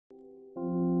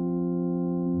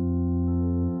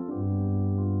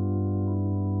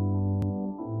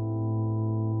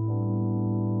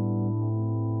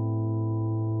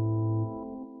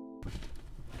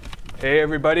Hey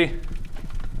everybody,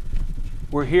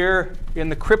 we're here in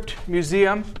the Crypt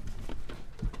Museum,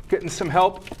 getting some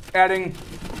help adding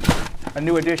a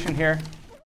new addition here.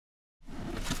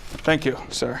 Thank you,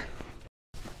 sir.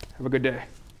 Have a good day.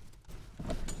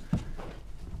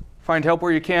 Find help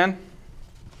where you can.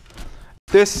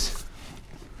 This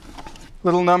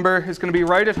little number is going to be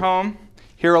right at home,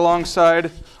 here alongside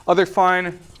other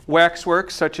fine waxwork,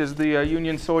 such as the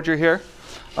Union Soldier here.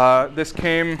 This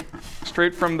came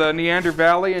straight from the Neander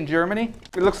Valley in Germany.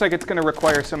 It looks like it's going to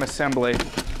require some assembly.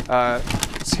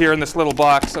 It's here in this little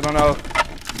box. I don't know.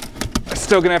 I'm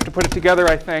still going to have to put it together,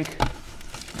 I think.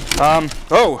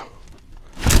 Oh,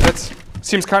 that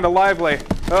seems kind of lively.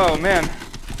 Oh, man.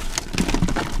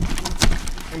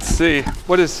 Let's see.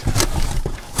 What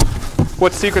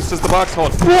secrets does the box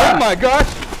hold? Oh, my gosh.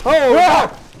 Oh,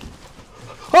 no.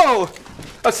 Oh,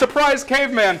 a surprise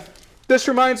caveman. This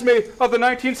reminds me of the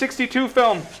 1962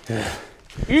 film.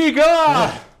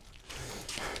 Eega!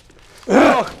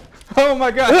 Oh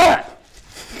my God.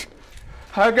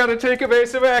 I've got to take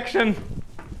evasive action.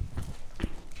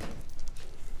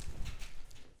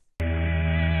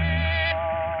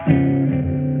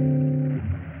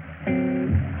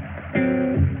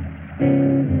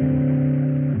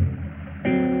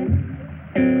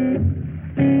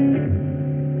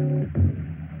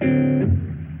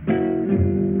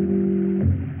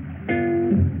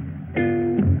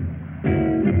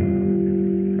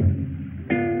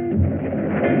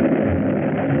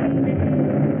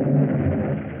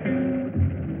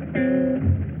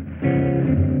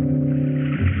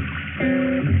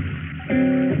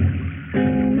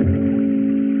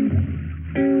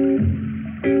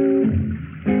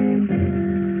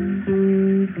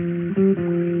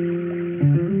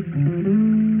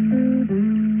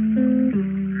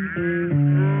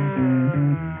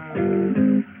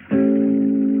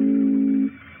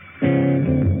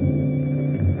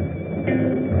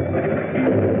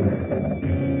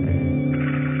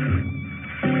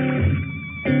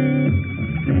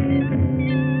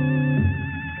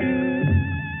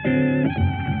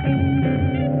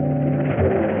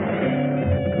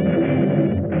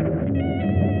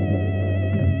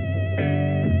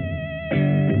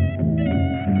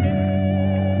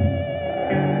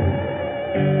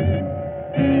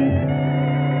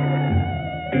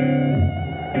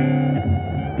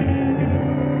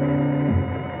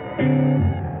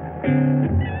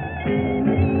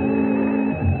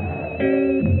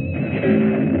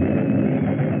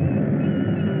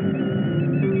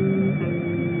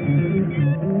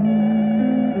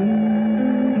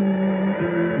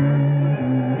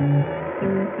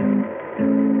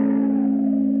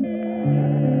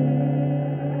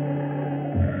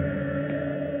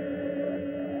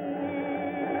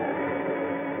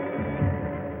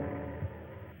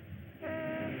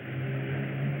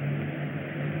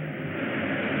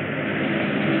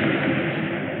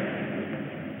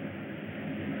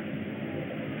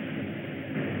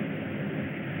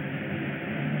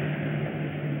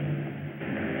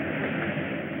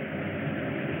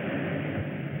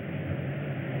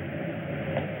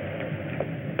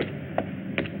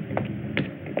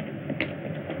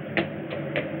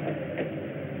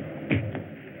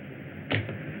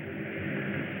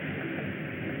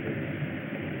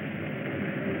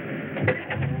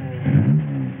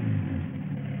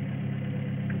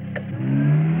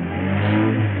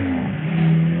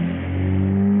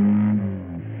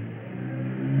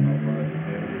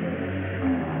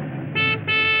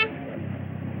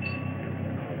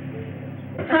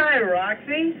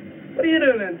 What are you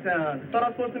doing in town? Thought I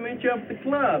was supposed to meet you up at the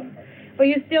club. Well,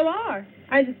 you still are.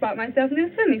 I just bought myself a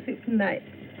new swimming suit tonight.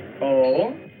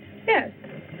 Oh? Yes.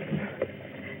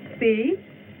 See?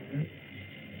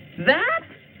 That?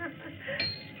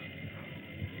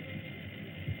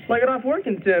 Well, I get off work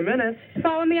in 10 minutes.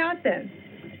 Follow me out then.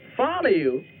 Follow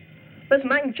you?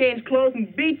 Listen, I can change clothes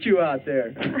and beat you out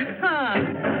there.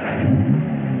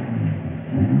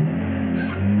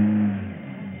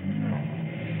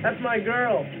 That's my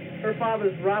girl. Her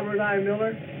father's Robert I.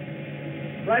 Miller.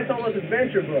 Writes all those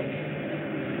adventure books.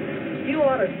 You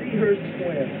ought to see her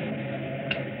swim.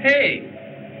 Hey!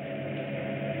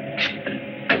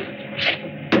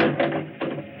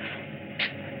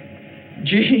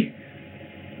 Gee,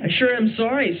 I sure am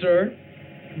sorry, sir.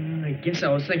 I guess I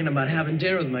was thinking about having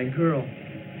dinner with my girl.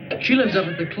 She lives up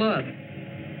at the club.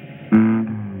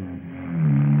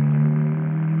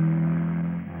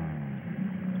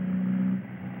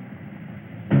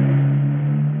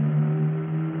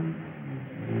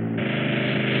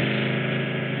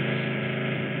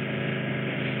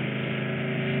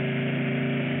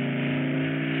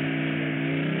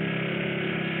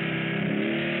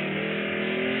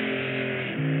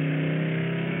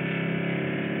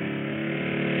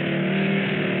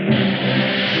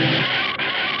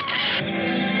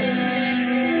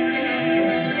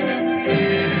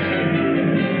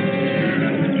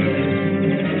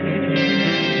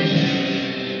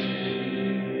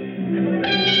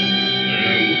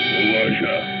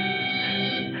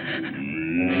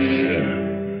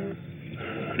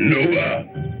 Noah.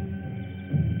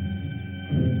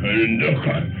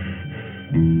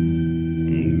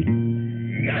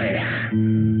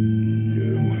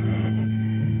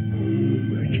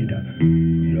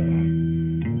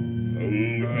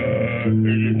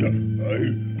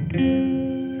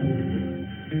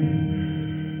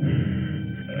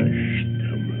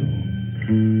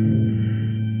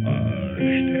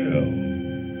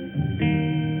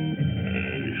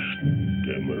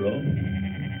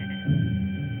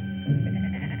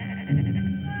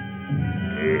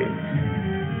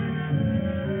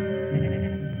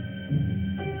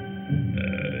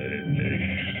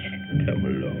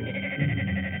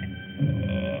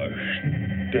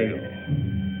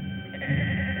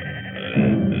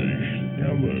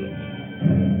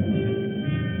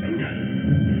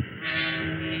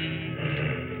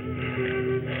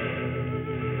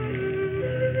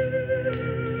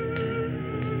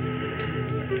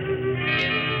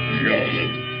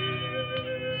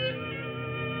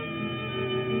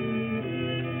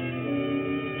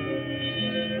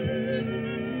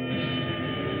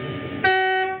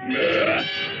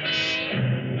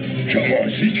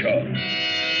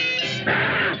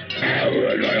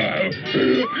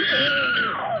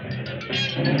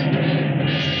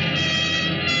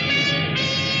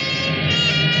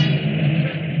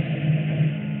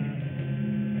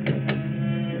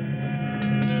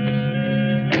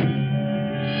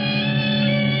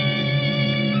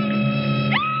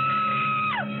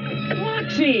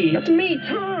 Roxy, it's me,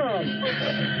 Tom.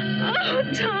 Oh,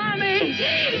 Tommy.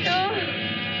 Oh.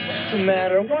 What's the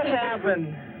matter? What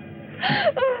happened?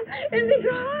 Oh, is he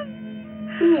gone?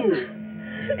 Who?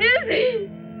 Is he?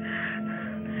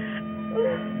 I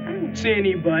don't see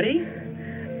anybody.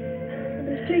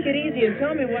 Just take it easy and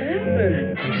tell me what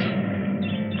happened.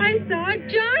 I saw a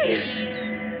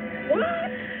giant.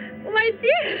 What? Well, I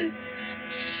did.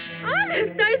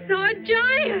 Honest, I saw a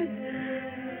giant.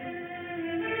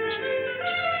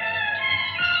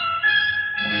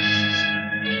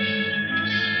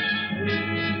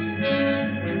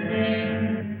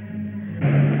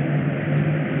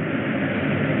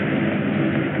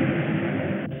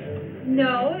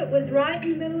 No, it was right in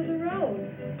the middle of the road.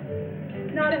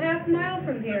 Not a half mile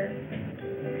from here.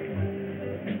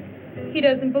 He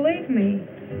doesn't believe me.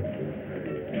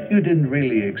 You didn't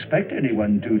really expect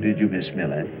anyone to, did you, Miss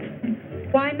Miller?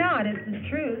 Why not? It's the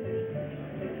truth.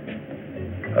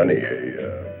 Honey,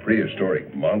 a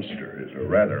prehistoric monster is a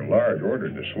rather large order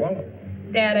to swallow.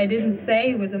 Dad, I didn't say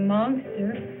he was a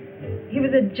monster. He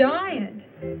was a giant.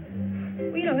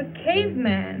 Well, you know, a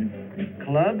caveman.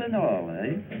 Club and all,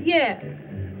 eh? Yes.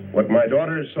 What my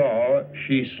daughter saw,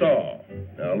 she saw.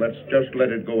 Now, let's just let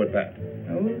it go at that.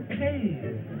 Okay.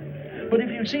 But if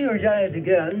you see your giant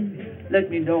again, let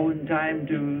me know in time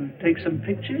to take some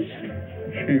pictures.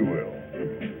 She will.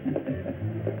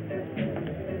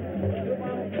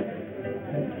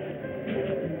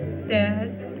 Dad,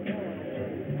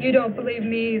 you don't believe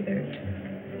me either.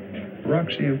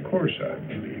 Roxy, of course I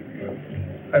believe you.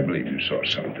 I believe you saw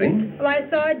something. Well, I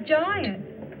saw a giant.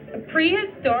 A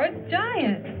prehistoric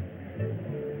giant.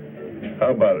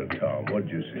 How about it, Tom? What'd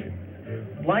you see?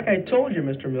 Like I told you,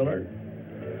 Mr. Miller,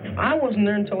 I wasn't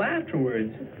there until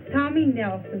afterwards. Tommy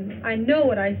Nelson, I know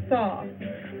what I saw.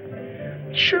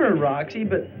 Sure, Roxy,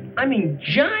 but I mean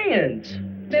giants.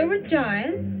 There were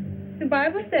giants. The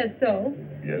Bible says so.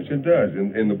 Yes, it does.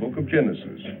 In the book of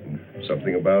Genesis.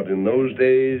 Something about in those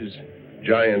days,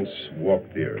 giants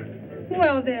walked the earth.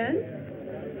 Well, then.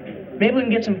 Maybe we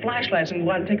can get some flashlights and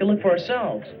go out and take a look for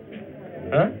ourselves.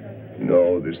 Huh?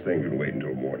 No, this thing can wait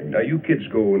until morning. Now, you kids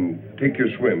go and take your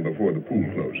swim before the pool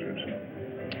closes.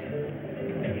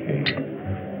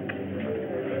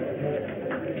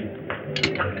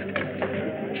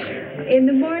 In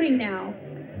the morning now.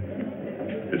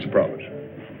 It's a promise.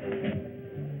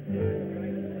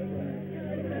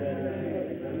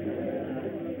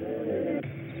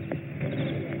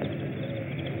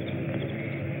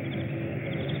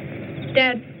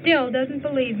 Dad still doesn't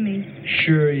believe me.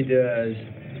 Sure he does.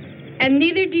 And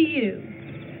neither do you.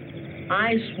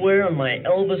 I swear on my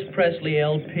Elvis Presley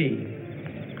LP.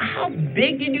 How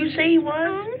big did you say he was?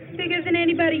 Oh, bigger than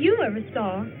anybody you ever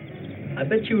saw. I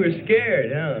bet you were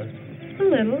scared, huh? A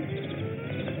little.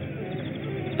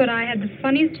 But I had the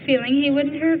funniest feeling he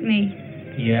wouldn't hurt me.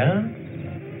 Yeah?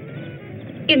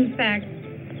 In fact,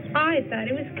 I thought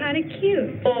it was kind of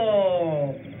cute.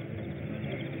 Oh.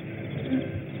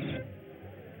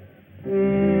 Could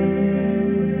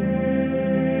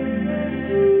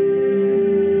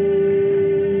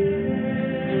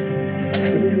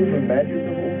you have imagined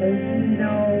the whole thing?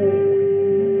 No.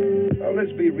 Now,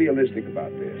 let's be realistic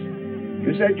about this.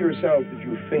 You said yourself that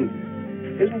you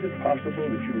fainted. Isn't it possible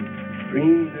that you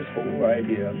dreamed this whole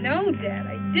idea? No, Dad,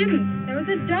 I didn't. There was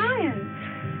a giant.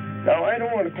 Now, I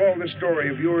don't want to call this story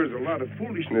of yours a lot of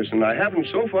foolishness, and I haven't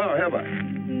so far, have I?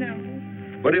 No.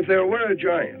 But if there were a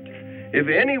giant, if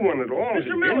anyone at all had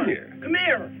Mr. Miller, been here... come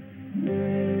here.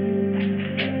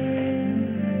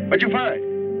 What'd you find?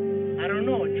 I don't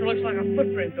know. It sure looks like a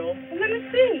footprint, though. Well, let me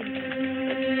see.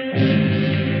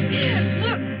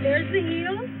 Look, there's the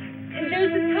heel, and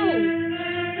there's the toes.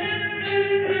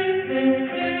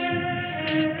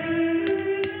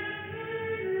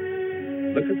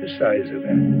 Look at the size of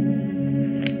that.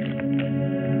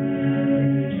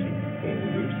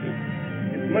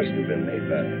 It must have been made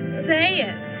by Say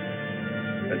it.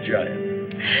 a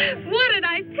giant. What did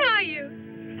I tell you?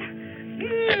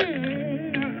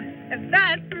 And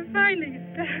that's for finding it.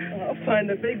 I'll find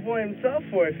the big boy himself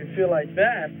for you if you feel like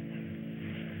that.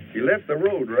 He left the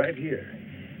road right here.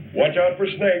 Watch out for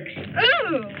snakes.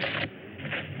 Ooh!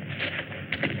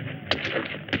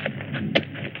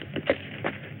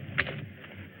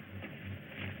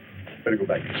 Better go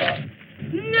back to the car.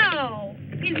 No!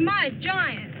 He's my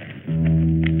giant.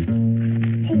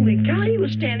 Holy cow, he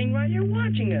was standing right here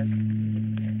watching us.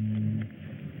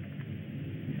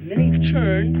 And then he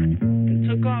turned and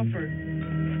took off for...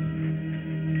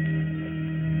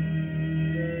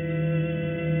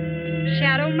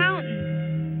 Shadow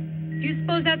Mountain. Do you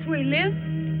suppose that's where he lives?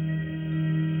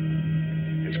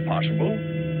 It's possible.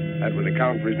 That would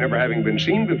account for his never having been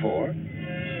seen before.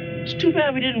 It's too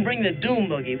bad we didn't bring the doom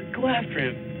buggy. We'd go after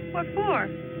him. What for?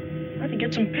 I to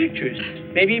get some pictures.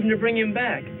 Maybe even to bring him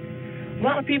back. A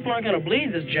lot of people aren't going to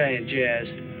believe this giant jazz.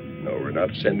 No, we're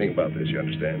not sending about this, you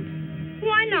understand?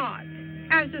 Why not?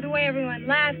 After the way everyone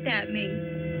laughed at me.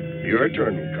 Your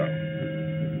turn will come.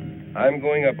 I'm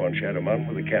going up on Shadow Mountain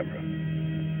with a camera.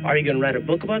 Are you going to write a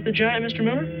book about the giant, Mr.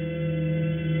 Miller?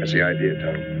 That's the idea,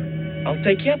 Tom. I'll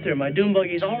take you up there. My doom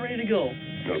buggy's all ready to go.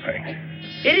 No thanks.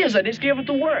 It is. I just gave it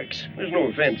the works. There's no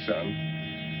offense, son.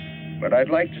 But I'd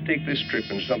like to take this trip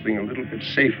in something a little bit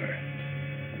safer.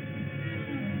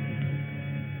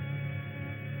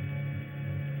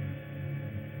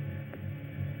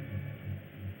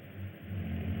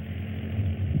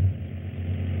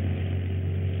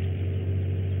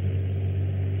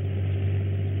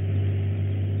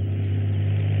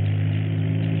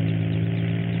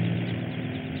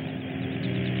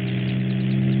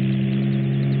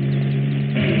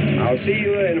 I'll see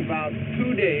you in about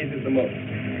 2 days at the most.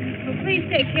 Well, please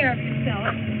take care of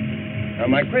yourself. Now,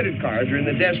 my credit cards are in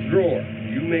the desk drawer.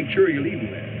 You make sure you leave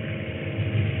them there.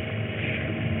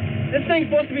 This thing's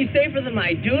supposed to be safer than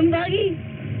my dune buggy?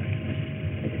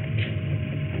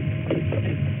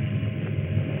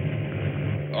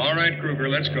 All right, Kruger,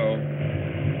 let's go.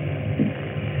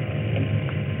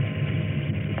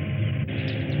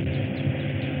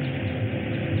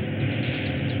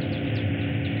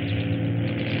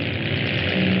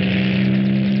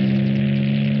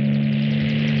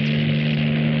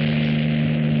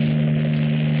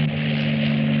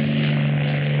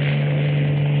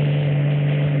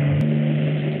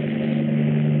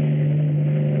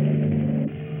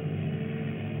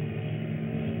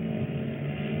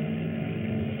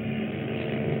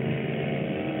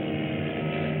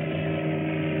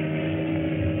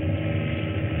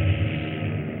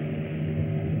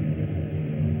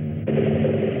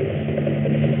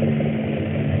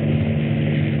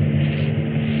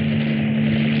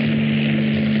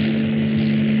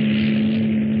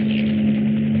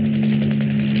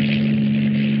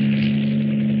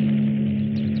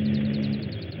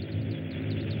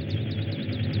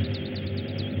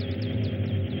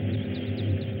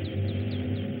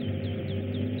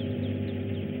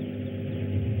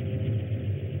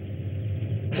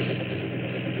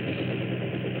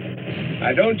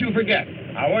 Now, don't you forget,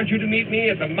 I want you to meet me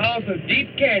at the mouth of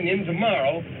Deep Canyon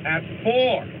tomorrow at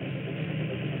 4.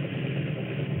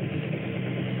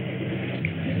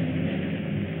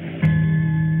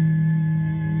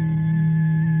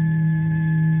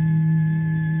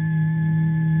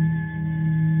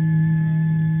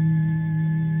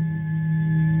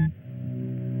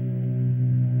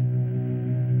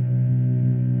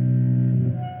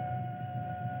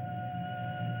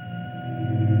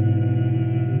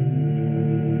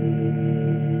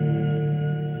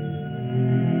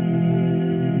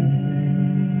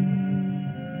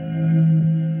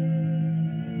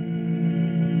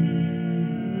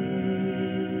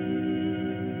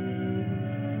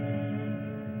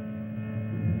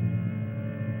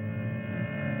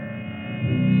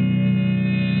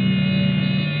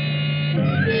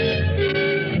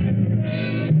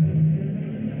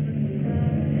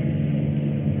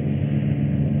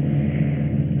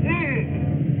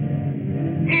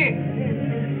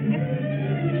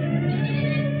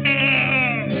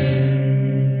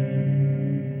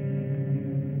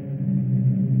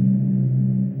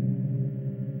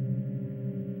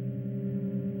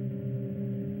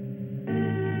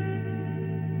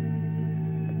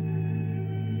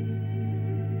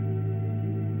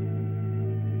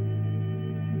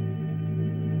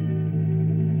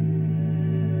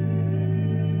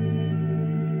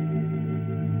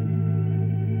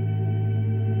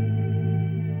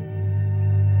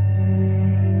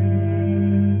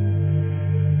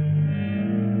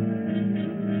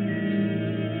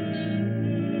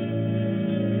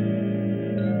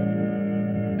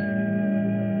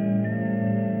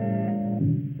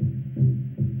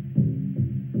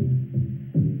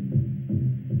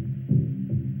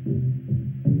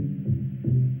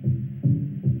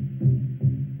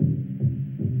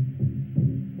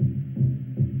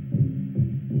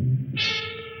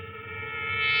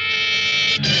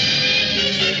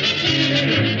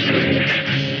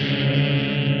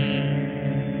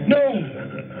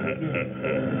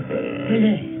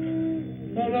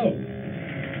 No, no.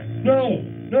 No,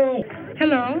 no.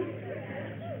 Hello?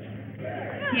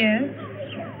 Yes?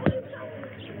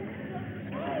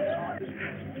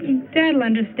 Dad'll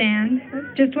understand.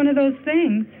 It's just one of those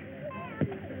things.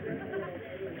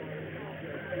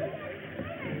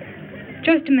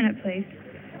 Just a minute, please.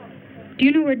 Do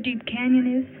you know where Deep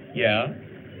Canyon is? Yeah?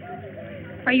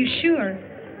 Are you sure?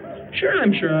 Sure,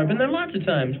 I'm sure. I've been there lots of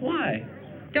times. Why?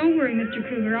 Don't worry, Mr.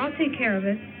 Kruger. I'll take care of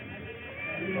it.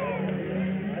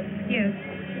 Yes.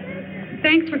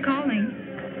 Thanks for calling.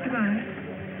 Goodbye.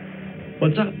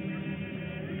 What's up?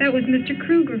 That was Mr.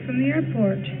 Kruger from the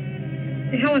airport.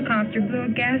 The helicopter blew a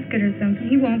gasket or something.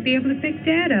 He won't be able to pick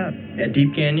Dad up. At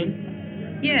Deep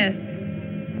Canyon? Yes.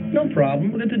 No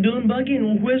problem. We'll get the dune buggy and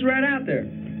we'll whiz right out there.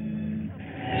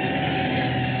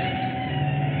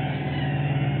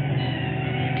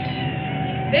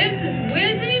 This is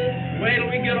whizzing? Wait till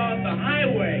we get off the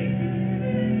highway.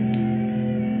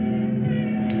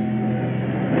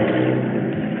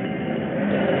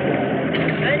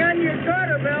 Hang on to your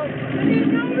starter belt. But there's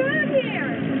no road here.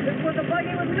 This is what the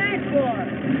buggy was made for.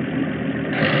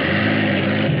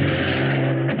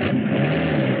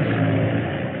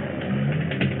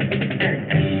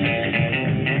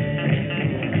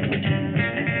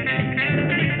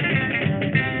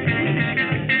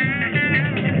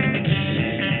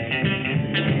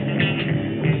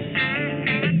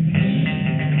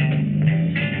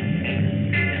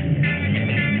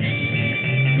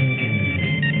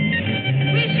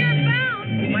 We sure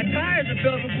bounce. My tires are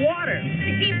filled with water.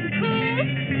 To keep them cool.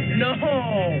 No,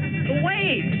 the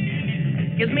weight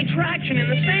gives me traction in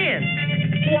the sand.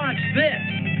 Watch this.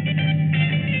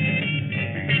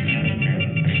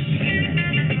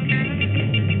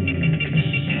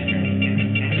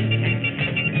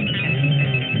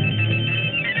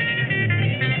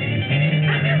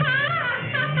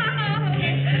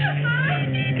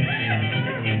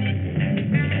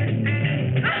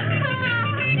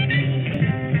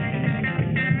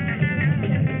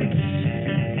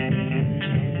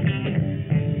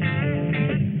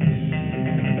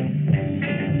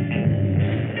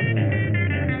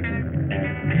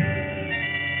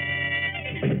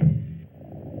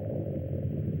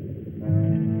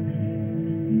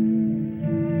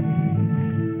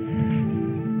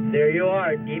 There you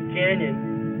are, Deep Canyon.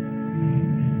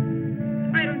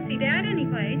 I don't see Dad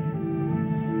anyplace.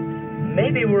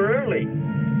 Maybe we're early.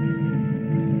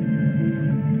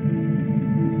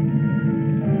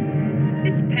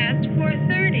 It's past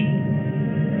 4:30.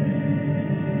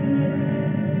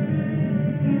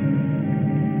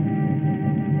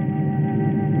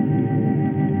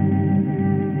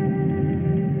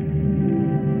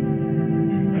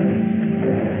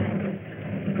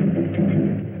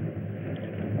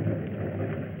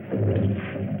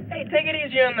 Hey, take it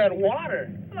easy on that water.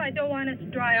 Well, I don't want us to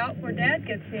dry out before Dad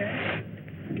gets here.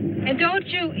 And don't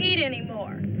you eat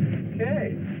anymore.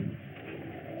 Okay.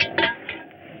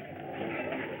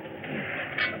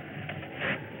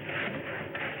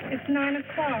 It's 9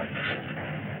 o'clock.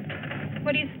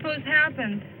 What do you suppose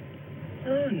happened?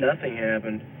 Oh, nothing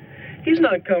happened. He's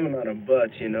not coming out of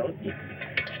butts, you know. You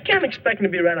can't expect him to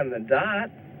be right on the dot.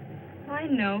 I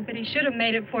know, but he should have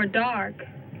made it before dark.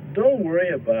 Don't worry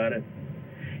about it.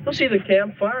 He'll see the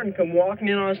campfire and come walking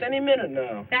in on us any minute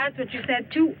now. That's what you said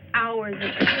 2 hours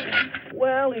ago.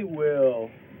 Well, he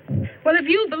will. Well, if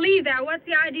you believe that, what's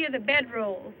the idea of the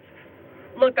bedrolls?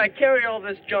 Look, I carry all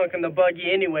this junk in the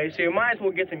buggy anyway, so you might as well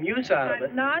get some use out of it.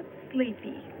 I'm not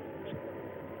sleepy.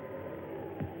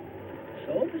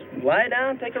 So just lie down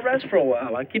and take a rest for a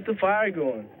while. I'll keep the fire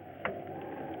going.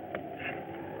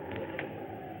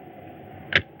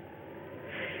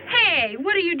 Hey,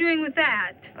 what are you doing with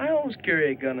that? I always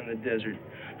carry a gun in the desert.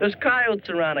 There's coyotes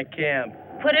around a camp.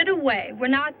 Put it away. We're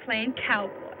not playing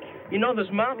cowboy. You know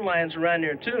there's mountain lions around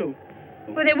here, too.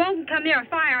 Well, they won't come near a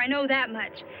fire, I know that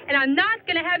much. And I'm not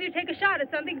going to have you take a shot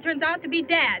at something that turns out to be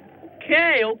Dad.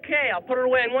 Okay, okay. I'll put it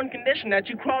away in one condition, that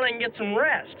you crawl in and get some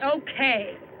rest.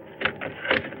 Okay.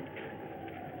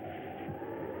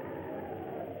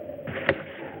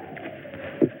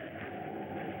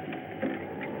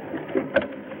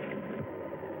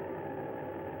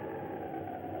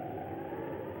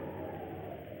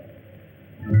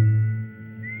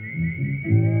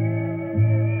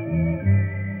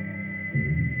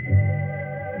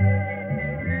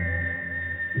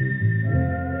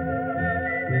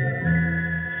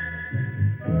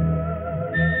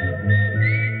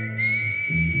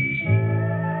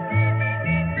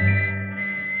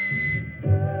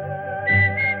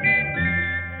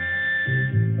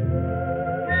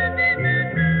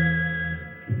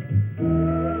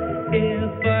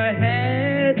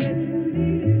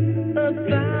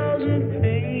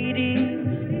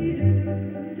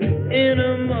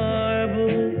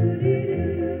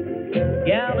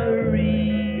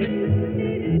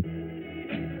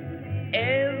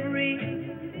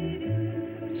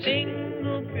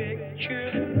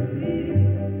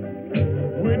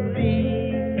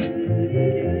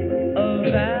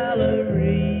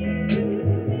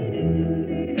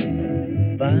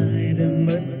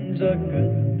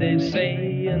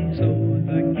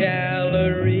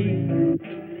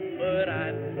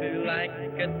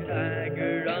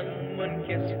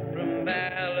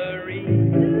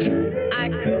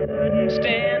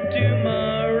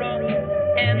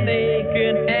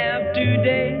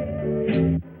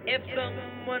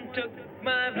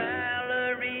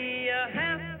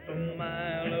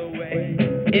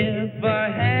 If I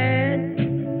had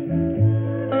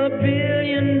 $1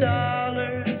 billion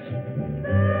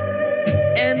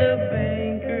and a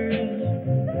banker's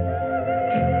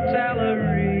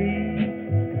salary,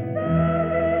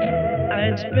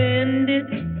 I'd spend it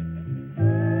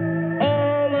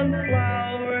all on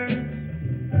flowers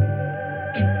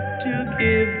to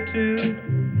give to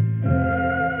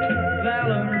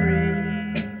Valerie.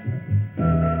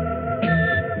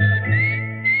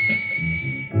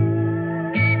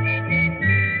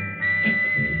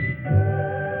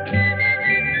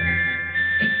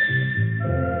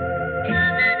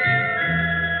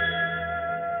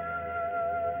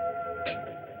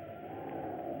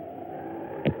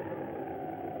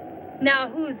 Now,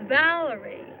 who's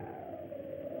Valerie?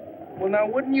 Well, now,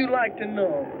 wouldn't you like to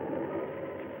know?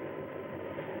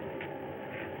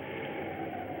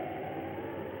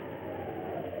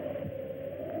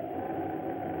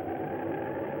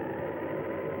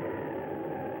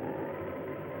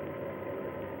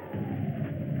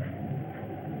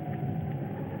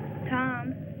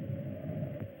 Tom.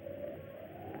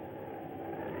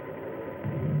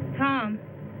 Tom,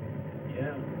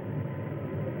 Yeah.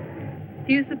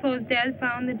 do you suppose Dad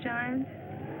found the giant?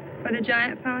 Or the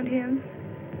giant found him?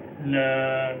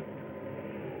 Nah.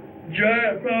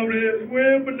 Giant probably is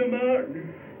way up in the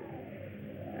mountain.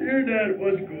 Your dad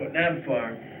wasn't going that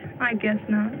far. I guess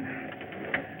not.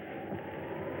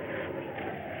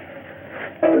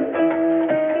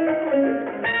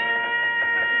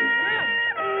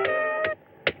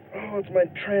 Oh, it's my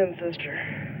transistor.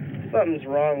 Something's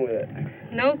wrong with it.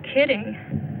 No kidding.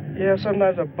 Yeah,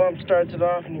 sometimes a bump starts it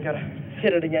off and you gotta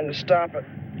hit it again to stop it.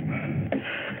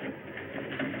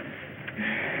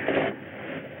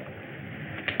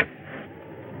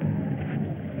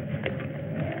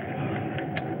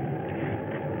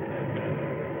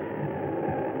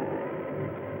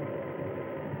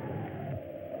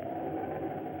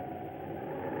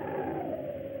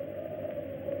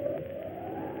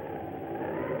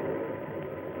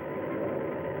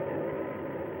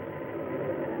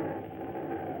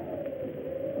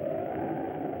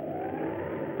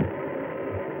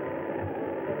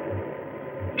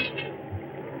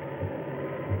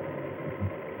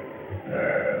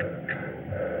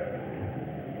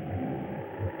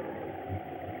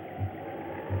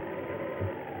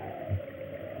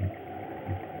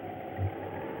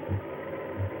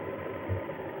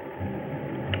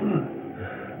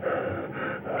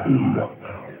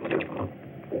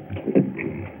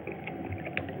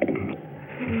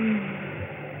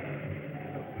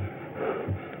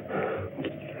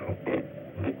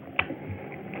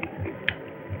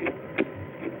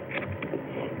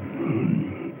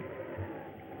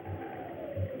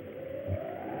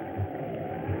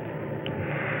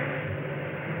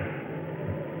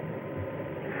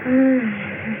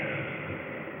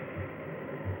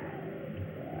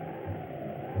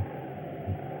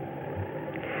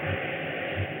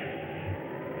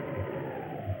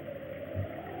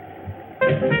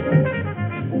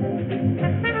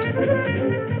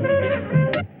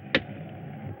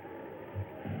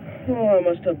 Oh, I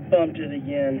must have bumped it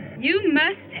again. You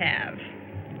must have.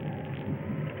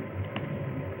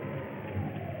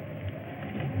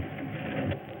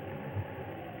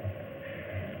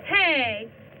 Hey,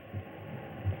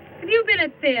 have you been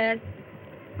at this?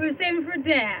 We're saving for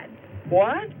Dad.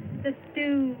 What? The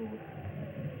stew.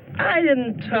 I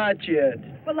didn't touch it.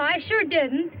 Well, I sure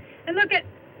didn't. And look at...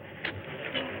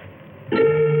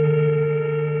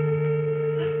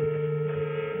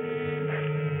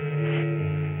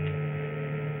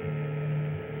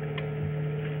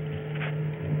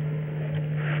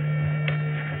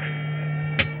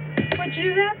 What'd you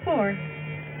do that for?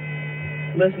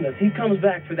 Listen, if he comes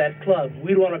back for that club,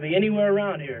 we'd want to be anywhere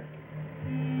around here.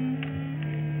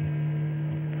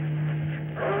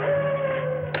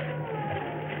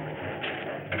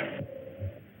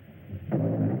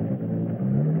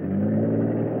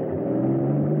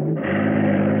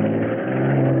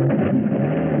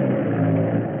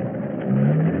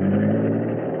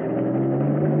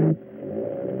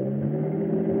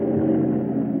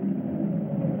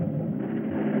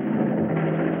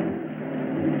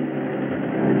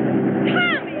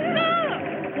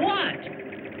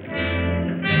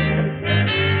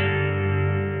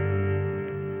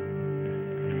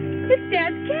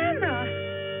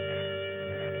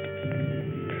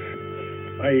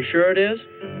 Are you sure it is?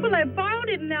 Well, I borrowed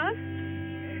it enough.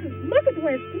 Look at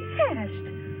where it's smashed.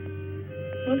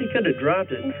 Well, he could have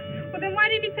dropped it. Well, then why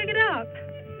did he pick it up?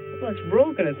 Well, it's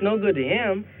broken. It's no good to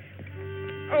him.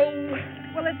 Oh,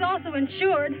 well, it's also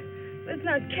insured. Let's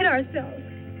not kid ourselves.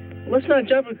 Let's not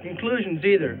jump to conclusions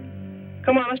either.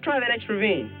 Come on, let's try that extra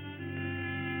vine.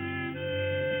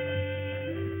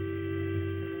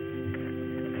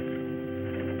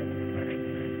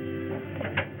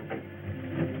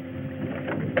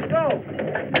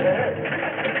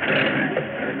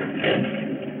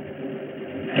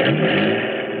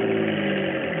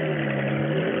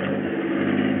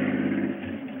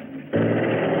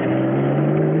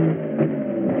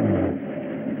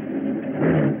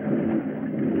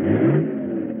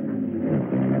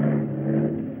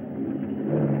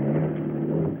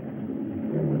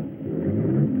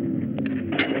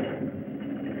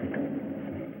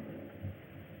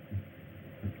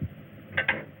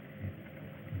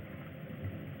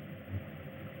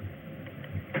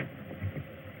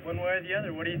 One way or the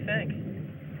other, what do you think?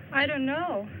 I don't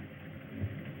know.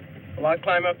 Well, I'll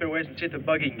climb up their ways and see if the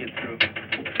buggy can get through.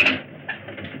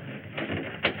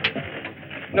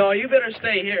 No, you better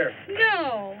stay here.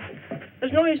 No.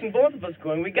 There's no use in both of us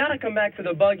going. We gotta come back for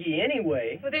the buggy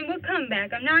anyway. Well, then we'll come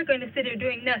back. I'm not going to sit here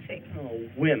doing nothing. Oh,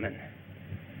 women.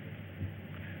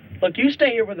 Look, you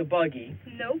stay here with the buggy.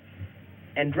 Nope.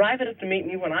 And drive it up to meet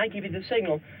me when I give you the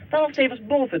signal. That'll save us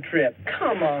both a trip.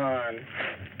 Come on.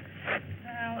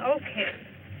 Well, okay.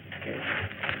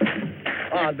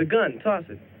 Ah, the gun. Toss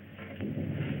it.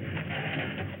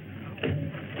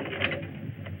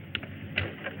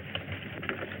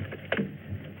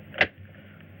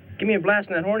 Give me a blast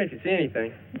in that horn if you see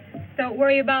anything. Don't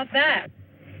worry about that.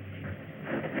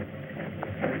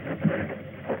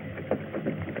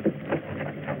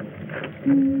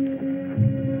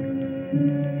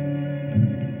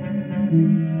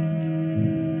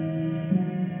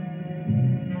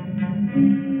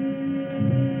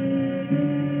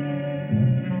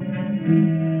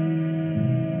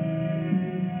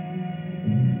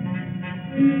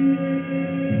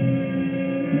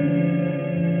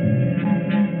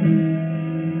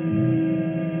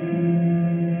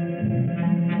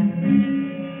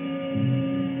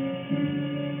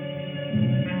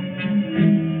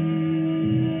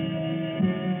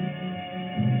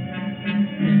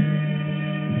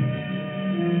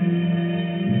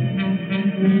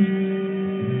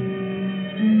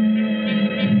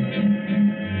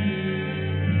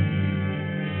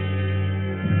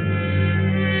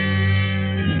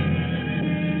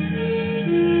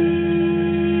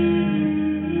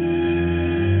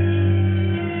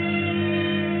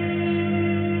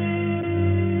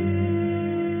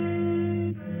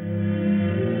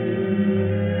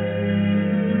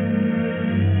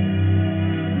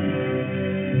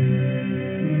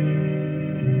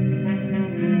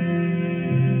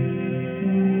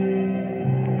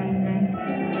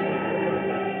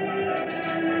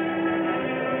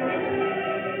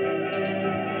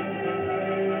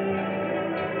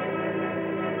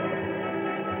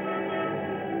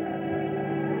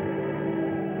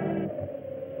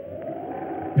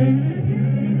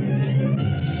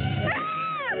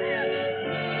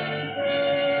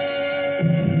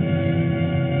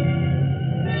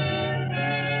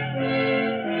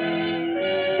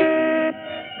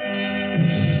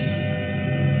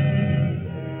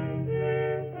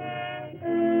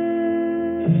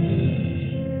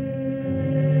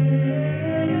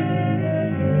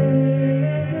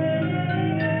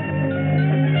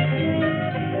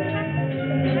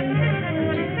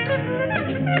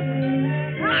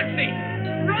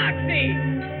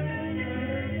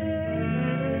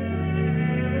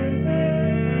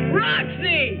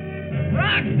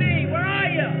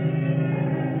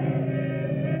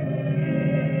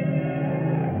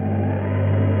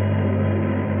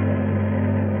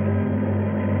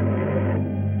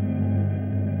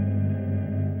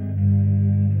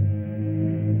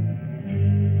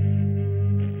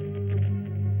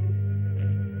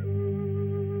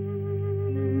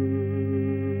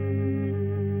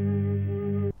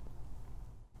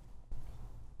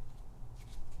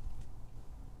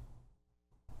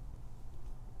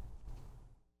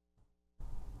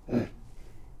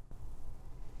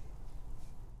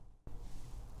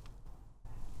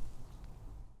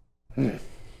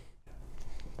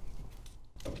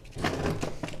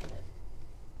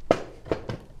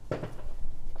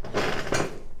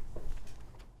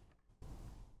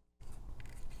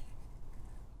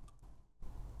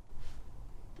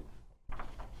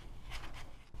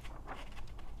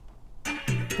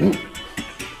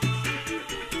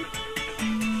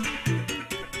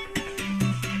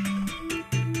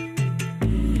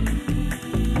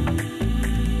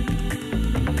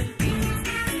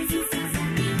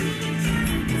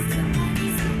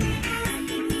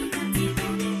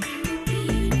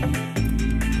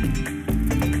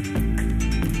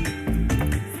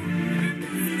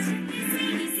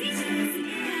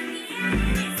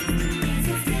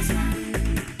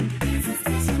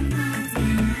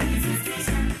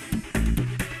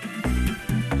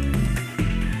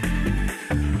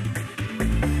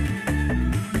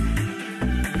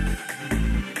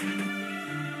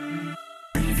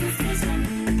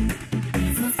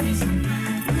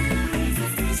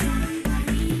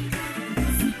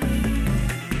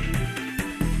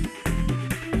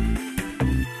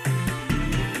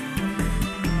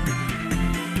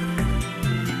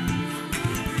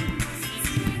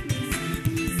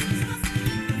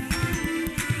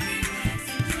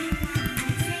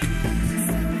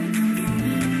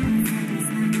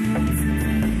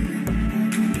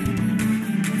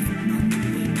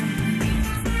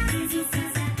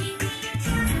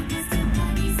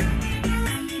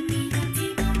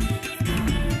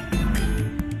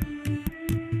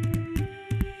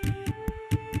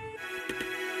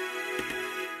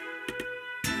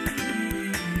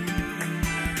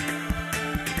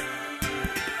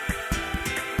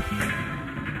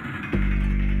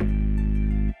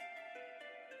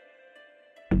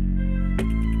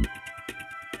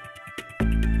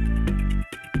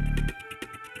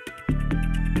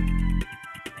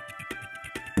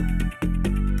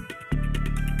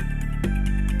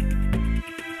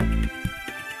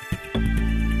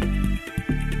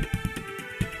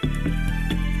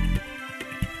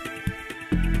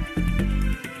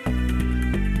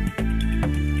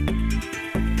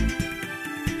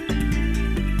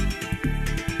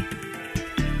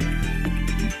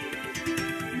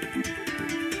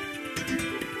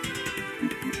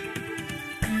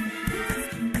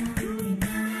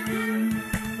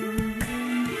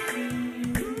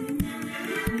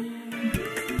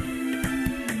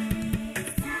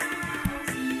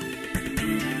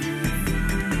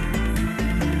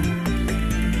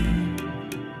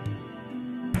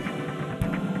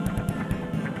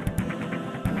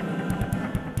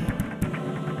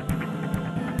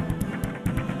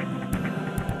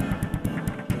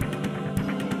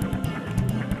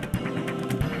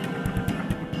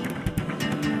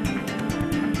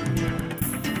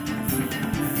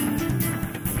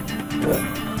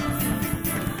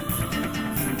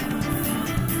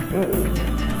 Oh,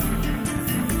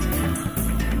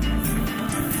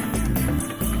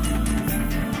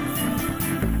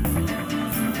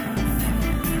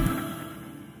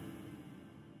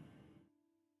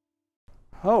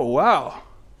 wow.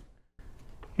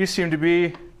 You seem to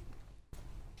be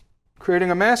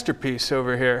creating a masterpiece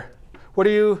over here. What are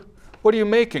you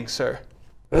making, sir?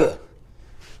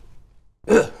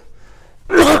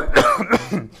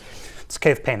 It's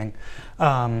cave painting.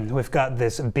 We've got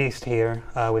this beast here.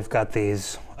 We've got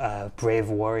these brave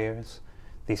warriors,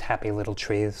 these happy little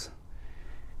trees.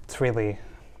 It's really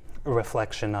a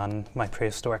reflection on my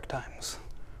prehistoric times.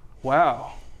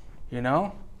 Wow. You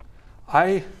know,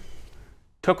 I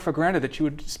took for granted that you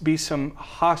would be some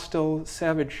hostile,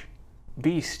 savage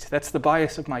beast. That's the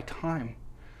bias of my time.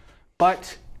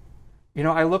 But, you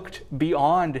know, I looked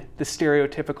beyond the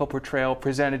stereotypical portrayal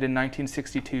presented in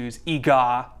 1962's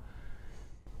EGA,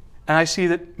 and I see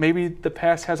that maybe the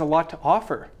past has a lot to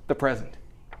offer the present.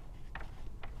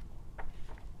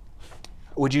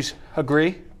 Would you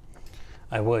agree?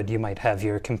 I would. You might have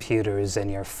your computers and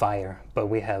your fire, but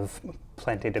we have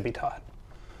plenty to be taught.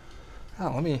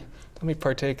 Oh, let me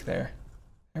partake there.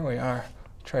 There we are.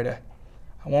 I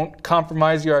won't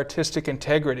compromise your artistic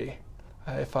integrity.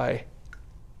 If I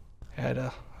had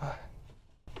a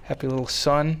happy little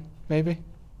son, maybe.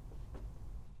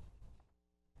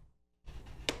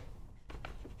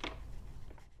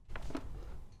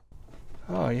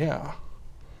 Oh yeah.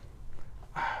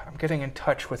 I'm getting in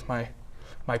touch with my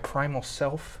primal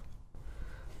self.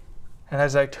 And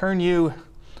as I turn you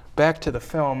back to the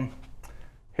film,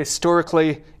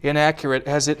 historically inaccurate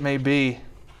as it may be,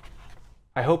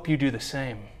 I hope you do the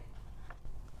same.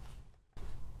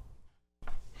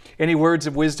 Any words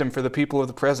of wisdom for the people of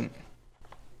the present?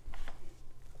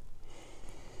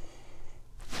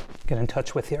 Get in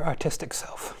touch with your artistic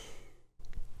self.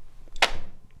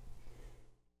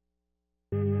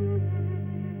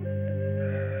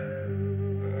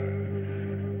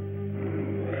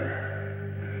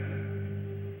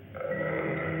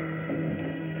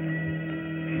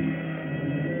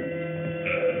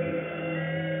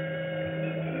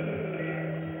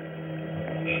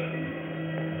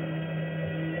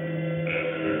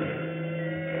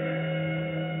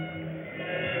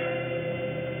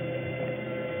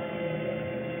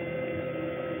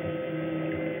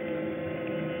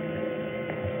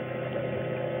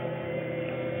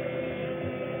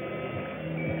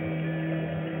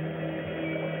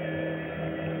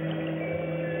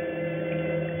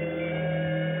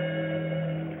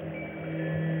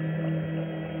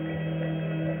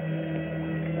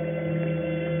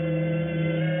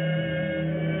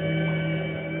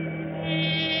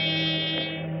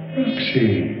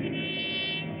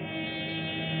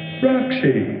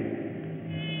 Roxy.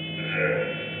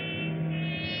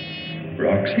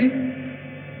 Roxy?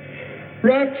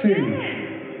 Roxy!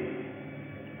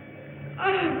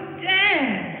 Oh,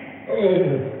 Dad!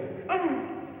 Oh, Oh,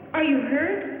 are you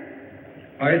hurt?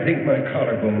 I think my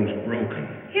collarbone's broken.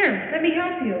 Here, let me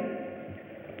help you.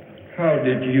 How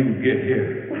did you get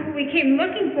here? Well, we came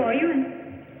looking for you,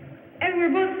 and we were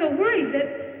both so worried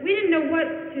that we didn't know what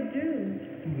to do.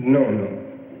 No.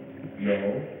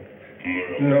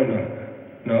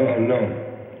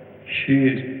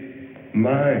 She's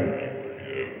mine.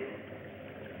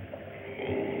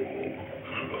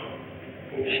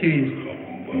 She's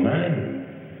mine.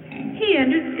 He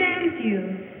understands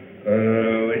you.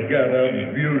 We got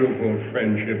a beautiful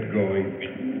friendship going.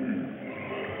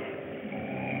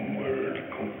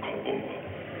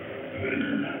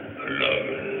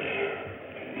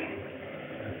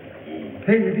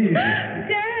 Take it easy. Dad!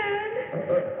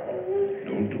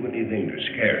 Don't do anything to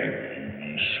scare him.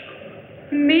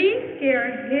 Me?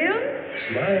 Scare him?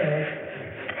 Smile.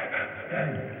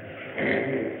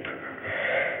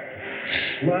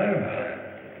 Smile.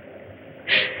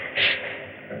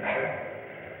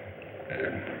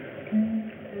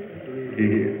 He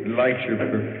likes your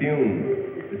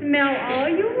perfume. Smell all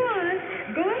you want.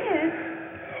 Go ahead.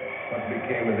 What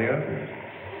became of the others?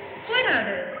 What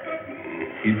others?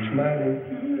 Keep smiling.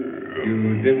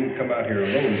 You didn't come out here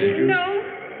alone, did you? No.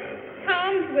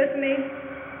 Tom's with me.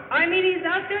 I mean, he's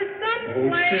out there Hold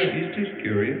someplace. still. He's just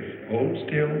curious. Hold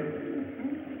still.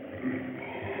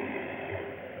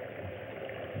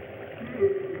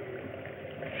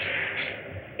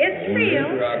 It's Hold real,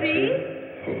 it, Roxy. see?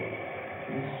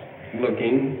 He's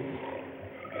looking.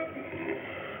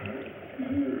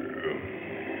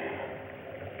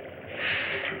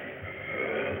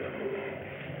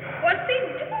 What's he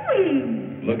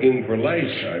doing? Looking for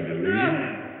lice, I believe.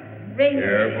 Ring.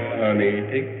 Careful, honey.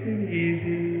 Take it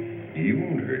easy. He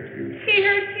won't hurt you. He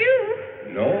hurt you.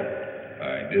 No,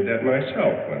 I did that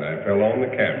myself when I fell on the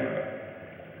camera.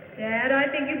 Dad, I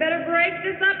think you better break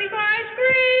this up before I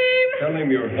scream. Tell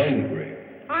him you're hungry.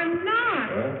 I'm not.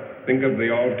 Well, think of the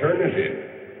alternative.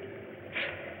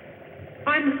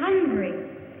 I'm hungry.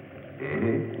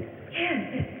 Mm-hmm.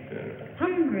 Yes,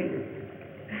 hungry.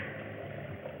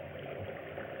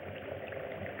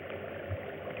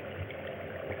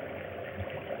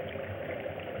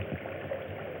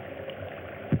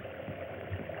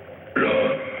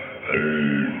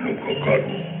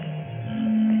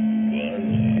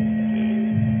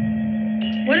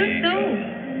 What are those?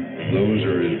 Those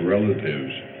are his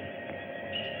relatives.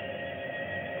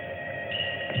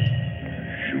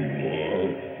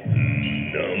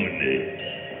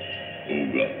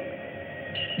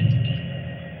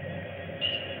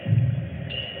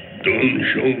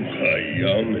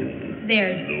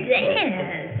 They're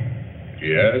dead.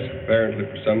 Yes, apparently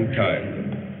for some time.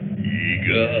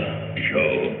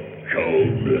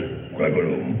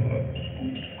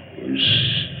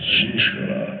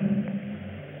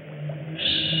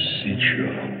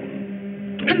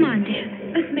 Come on, Dad.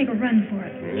 Let's make a run for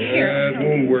it. Here. It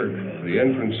won't work. The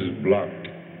entrance is blocked.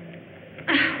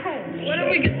 Oh, what are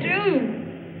we gonna do?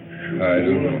 I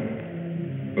don't know.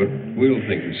 But we'll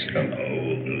think it's coming.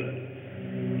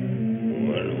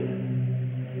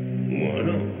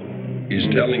 He's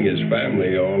telling his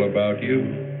family all about you.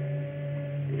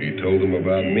 He told them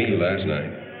about me last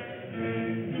night.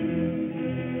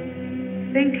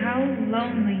 Think how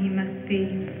lonely he must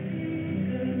be.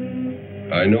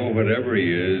 I know whatever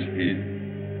he is, he's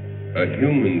a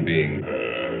human being.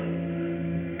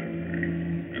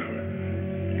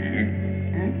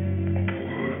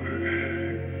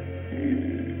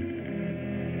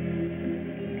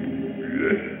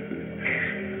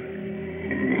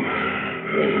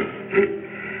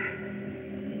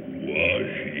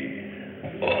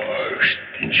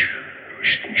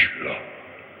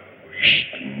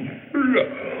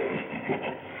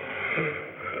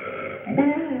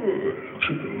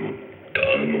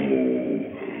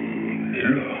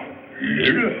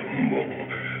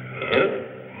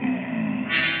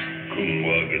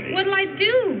 What'll I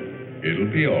do?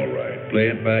 It'll be all right. Play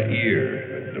it by ear,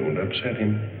 but don't upset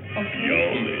him.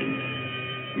 Okay.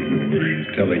 He's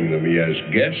telling them he has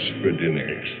guests for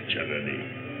dinner.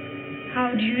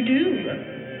 How do you do?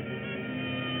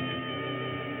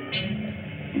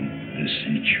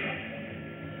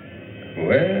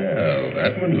 Well,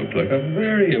 that one looked like a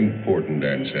very important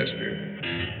ancestor.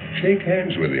 Shake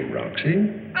hands with him, Roxy.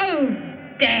 Oh,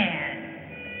 Dad.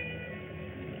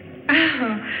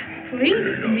 Oh,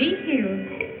 pleased to meet you.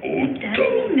 Does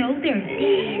he know they're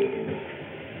dead?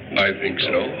 I think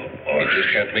so. He just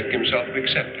can't make himself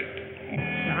accept it.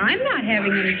 I'm not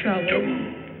having any trouble.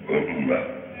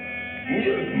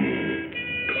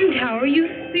 And how are you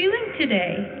feeling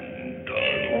today?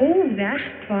 Oh, that's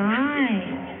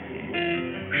fine.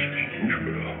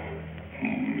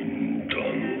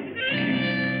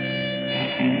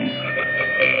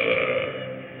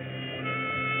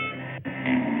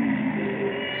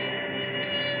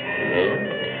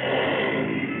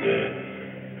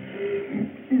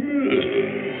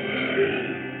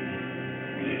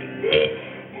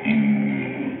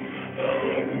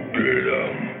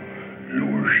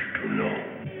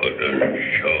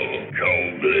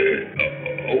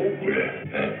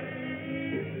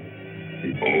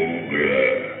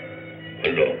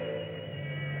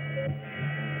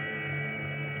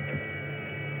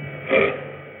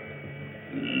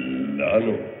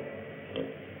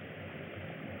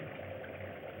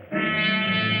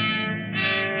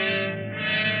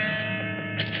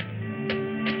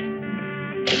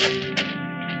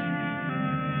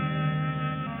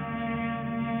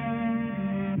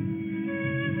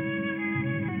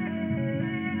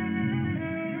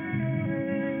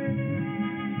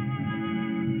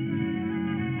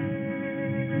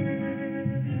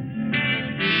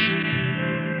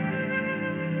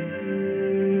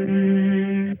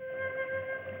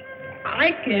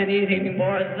 I can't eat any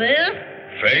more of this.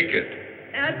 Fake it.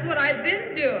 That's what I've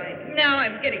been doing. Now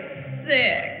I'm getting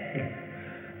sick.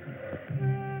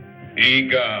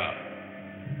 Iga.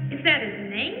 Is that his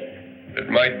name? It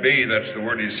might be. That's the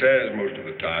word he says most of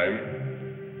the time.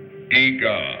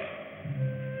 Iga.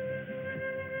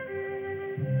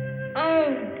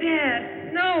 Oh,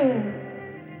 Dad, no.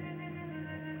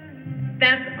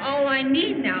 That's all I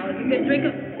need now is a good drink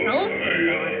of sulfur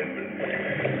water.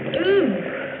 Ooh,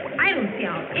 I don't see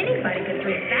how anybody could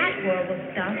drink that horrible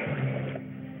stuff.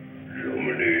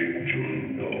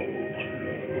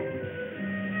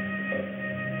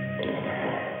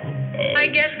 I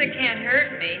guess it can't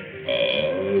hurt me.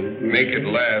 Make it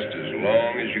last as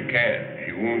long as you can.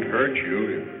 He won't hurt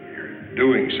you if you're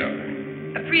doing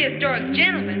something. A prehistoric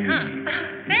gentleman, huh?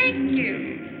 Thank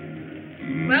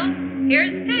you. Well,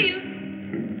 here's to you.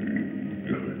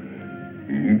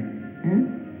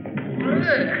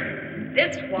 Ugh,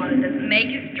 this water doesn't make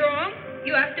you strong.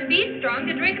 You have to be strong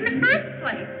to drink in the first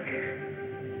place.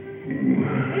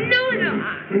 No,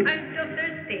 I'm still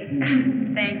thirsty.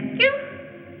 Thank you.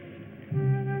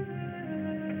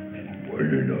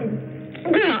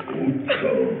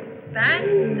 That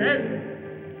does.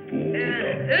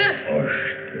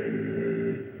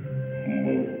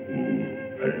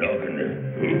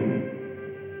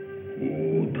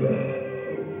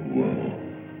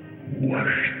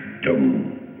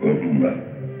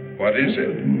 What is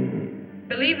it?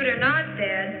 Believe it or not,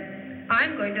 Dad,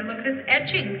 I'm going to look at his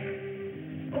etchings.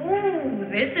 Oh,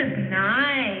 this is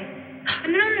nice.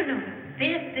 No.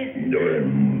 This.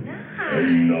 Nice.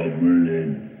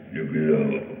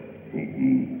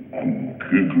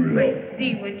 I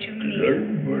see what you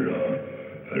mean.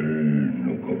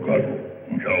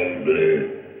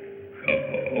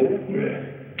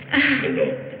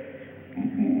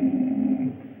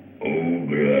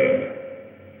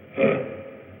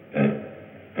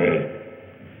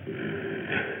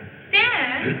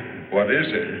 Dad, What is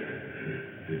it?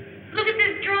 look at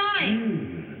this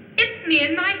drawing. It's me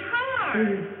in my car.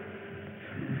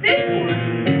 This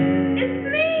one. It's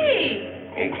me.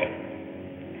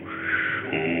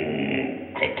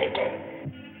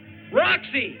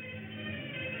 Roxy!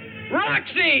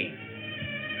 Roxy!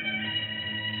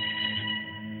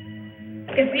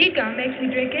 If Egon makes me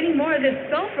drink any more of this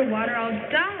sulfur water, I'll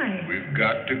die. We've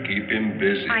got to keep him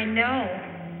busy. I know.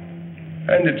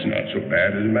 And it's not so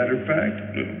bad, as a matter of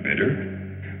fact. A little bitter.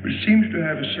 But it seems to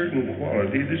have a certain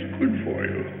quality that's good for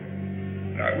you.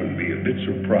 I wouldn't be a bit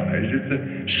surprised if the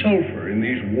sulfur in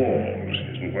these walls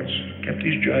isn't what's kept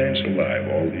these giants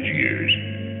alive all these years.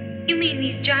 You mean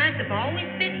these giants have always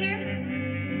been here?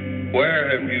 Where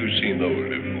have you seen those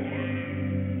before?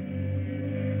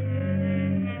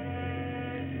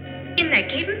 In that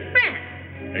cave in France.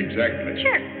 Exactly.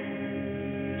 Sure.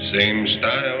 Same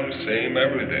style, same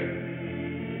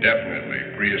everything. Definitely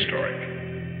prehistoric.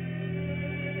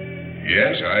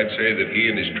 Yes, I'd say that he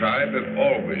and his tribe have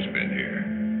always been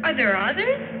here. Are there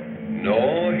others?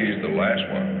 No, he's the last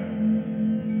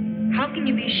one. How can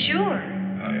you be sure?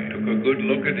 I took a good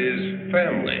look at his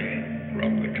family.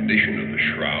 From the condition of the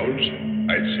shrouds,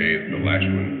 I'd say that the last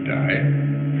one died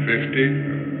 50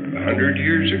 or 100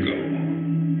 years ago.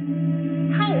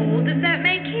 How old does that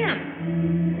make him?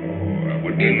 Oh, I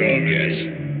wouldn't even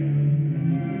guess.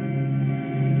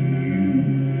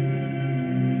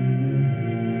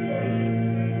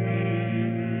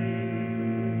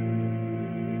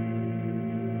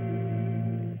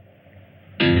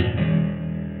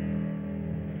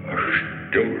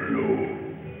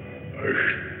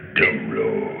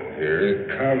 Here it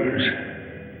comes.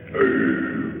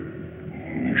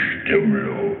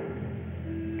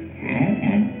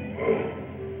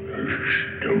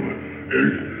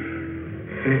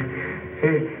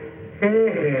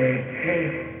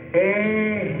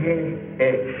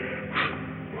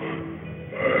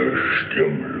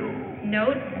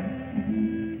 Note.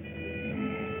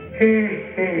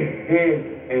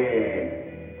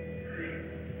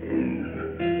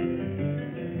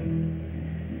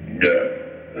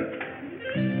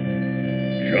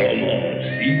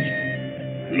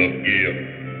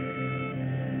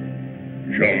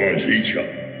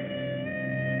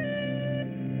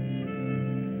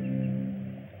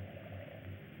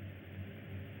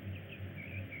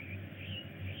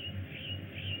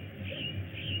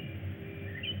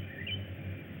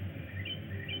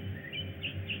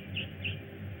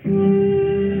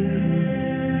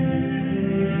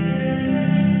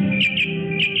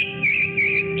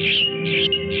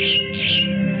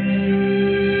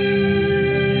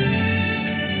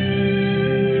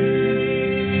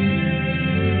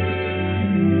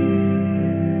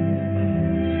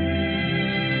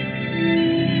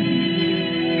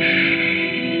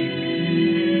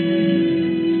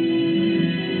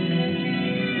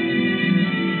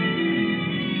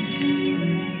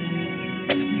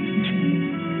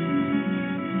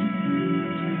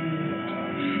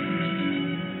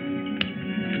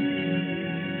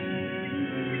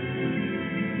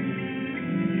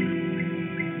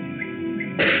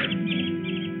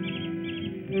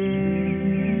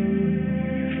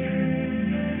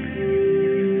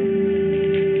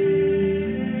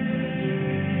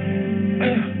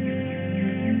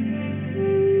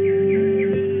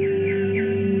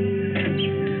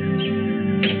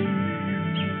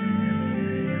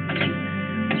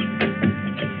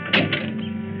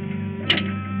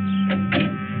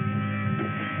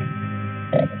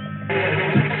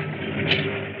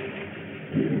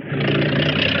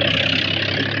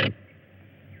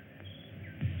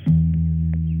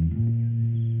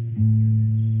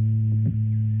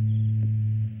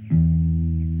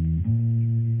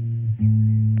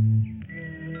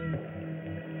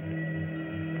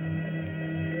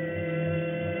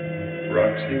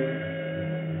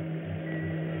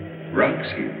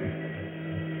 Roxy.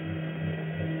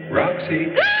 Roxy.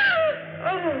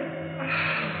 Oh,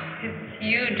 it's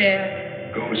you,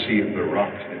 Dad. Go see if the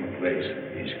rock's in place.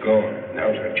 He's gone.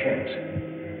 Now's our chance.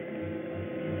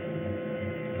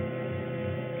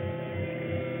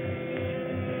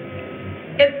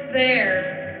 It's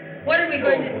there. What are we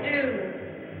going to do?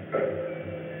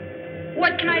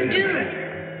 What can I do?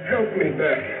 Help me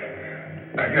back.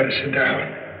 I gotta sit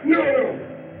down. No.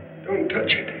 Don't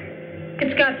touch it.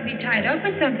 It's got to be tied up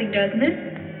with something, doesn't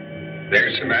it?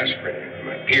 There's some aspirin in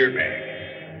my pier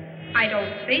bag. I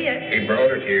don't see it. He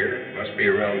brought it here. Must be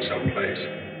around someplace.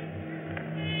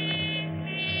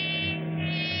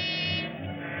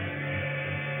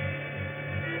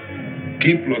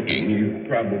 Keep looking. You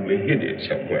probably hid it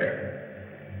somewhere.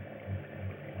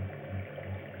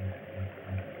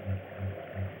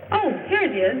 Oh, here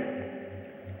it is.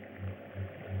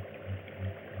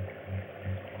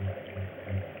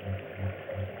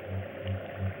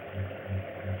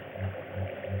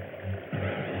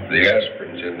 The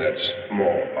aspirin's in that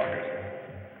small pocket.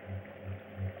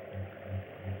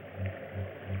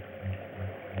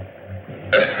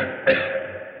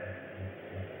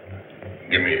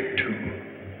 Give me 2.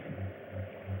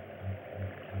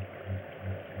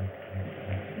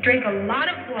 Drink a lot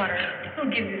of water. It'll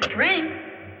give you strength.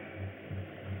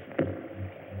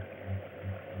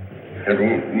 It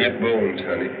won't knit bones,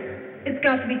 honey. It's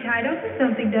got to be tied up with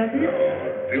something, doesn't No, it?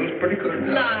 it feels pretty good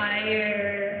now.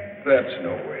 Liar. That's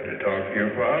no way to talk to your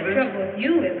The father. trouble with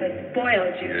you is I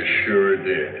spoiled you. You sure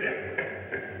did.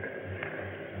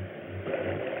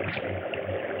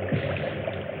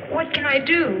 What can I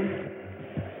do?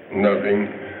 Nothing.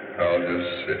 I'll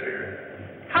just sit here.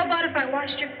 How about if I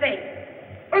washed your face?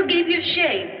 Or gave you a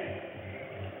shave?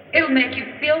 It'll make you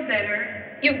feel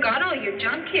better. You've got all your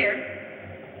junk here.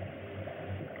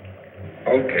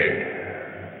 Okay.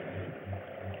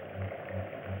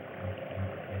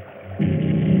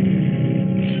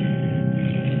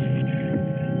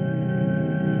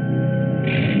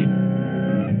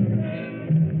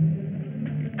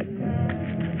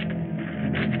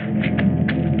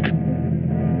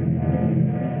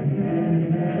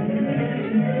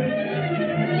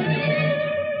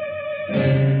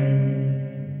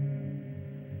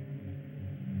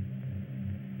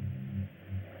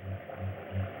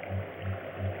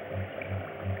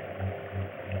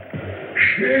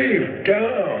 Shave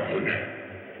down.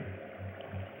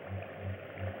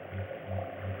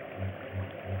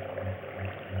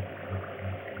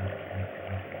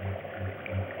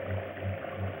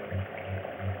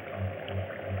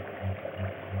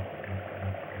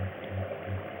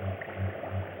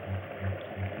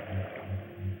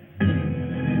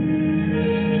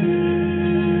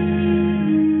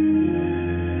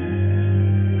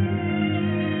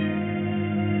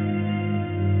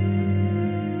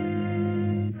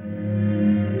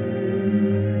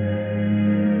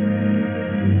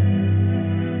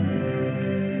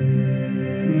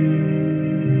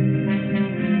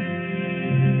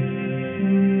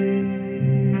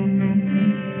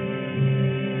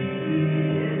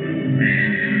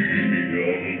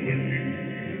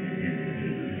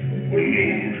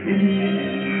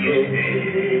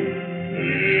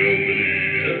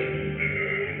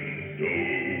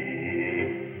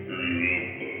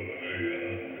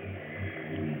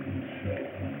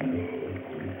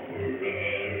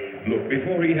 Look,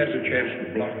 before he has a chance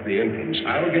to block the entrance,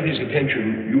 I'll get his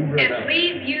attention. You run And out.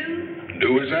 leave you?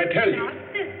 Do as I tell you. Not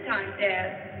this time,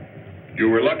 Dad. You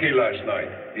were lucky last night.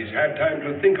 He's had time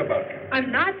to think about you.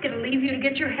 I'm not going to leave you to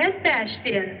get your head bashed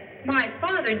in. My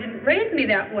father didn't raise me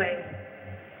that way.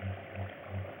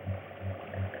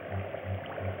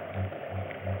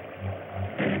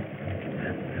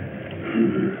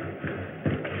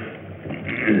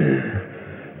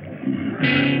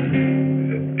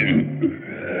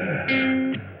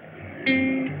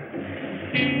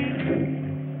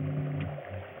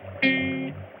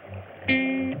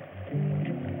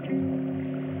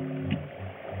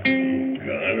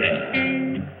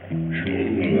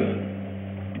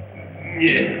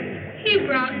 He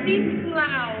brought me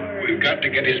flowers. We've got to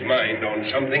get his mind on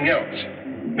something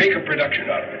else. Make a production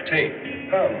out of it. Sing.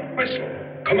 Hum. Whistle.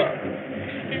 Come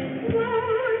on.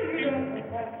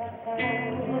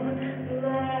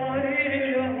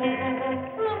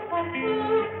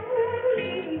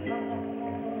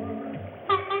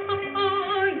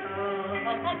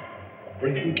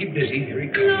 Bring him. Keep busy. Here he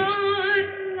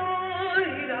comes.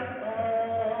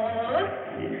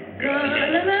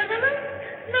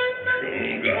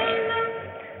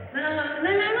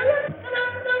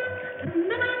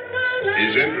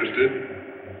 He's interested.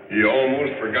 He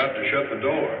almost forgot to shut the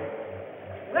door.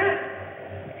 Well,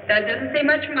 That doesn't say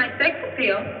much for my sex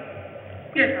appeal.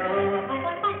 You're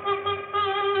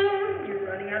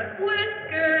running out of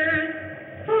whiskers.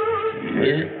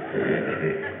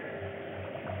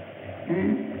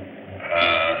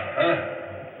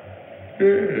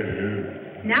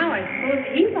 Now I suppose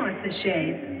he wants a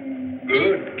shave.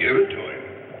 Good, give it to him.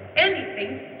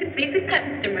 Anything to please the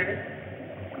customers.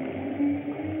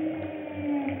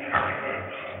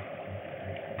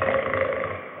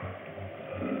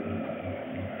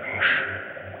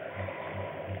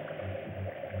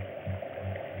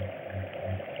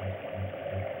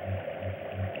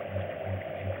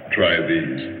 Try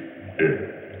these.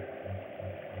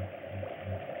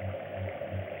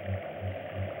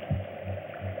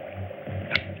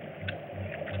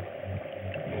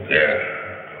 There.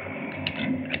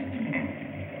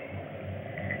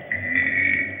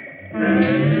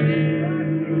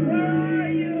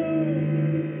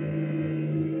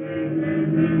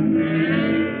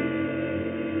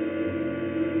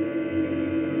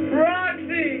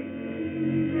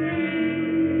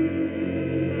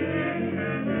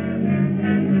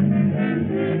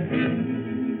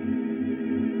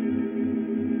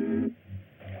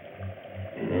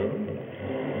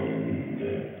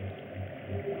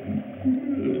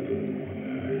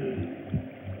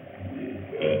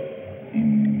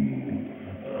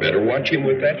 Better watch him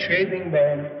with that shaving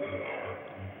bar.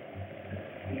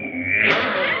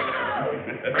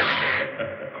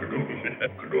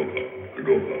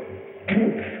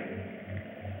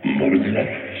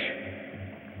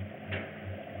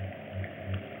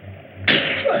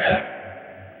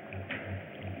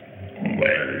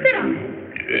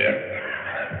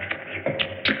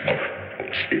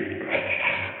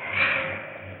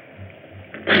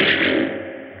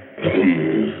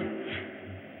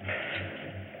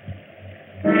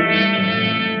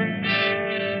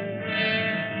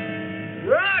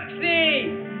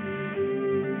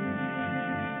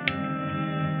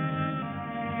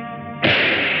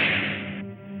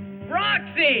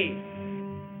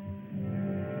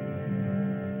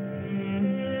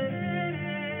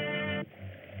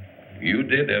 You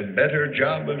did a better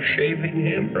job of shaving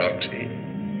him, Roxy.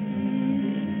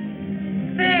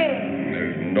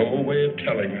 There's no way of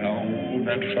telling how old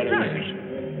that fellow is.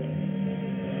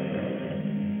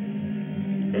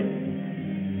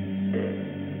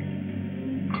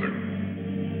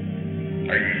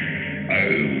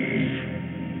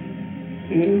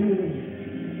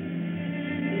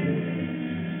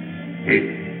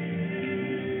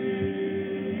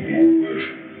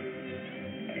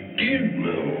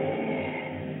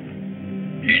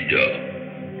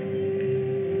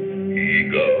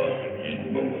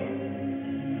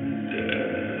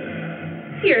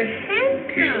 You're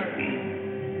handsome.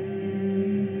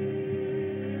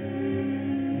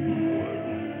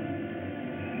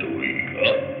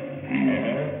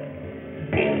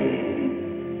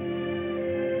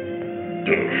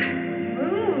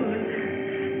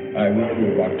 I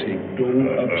will, Roxy. Don't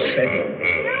upset him.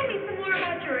 Tell me some more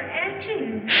about your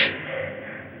etchings.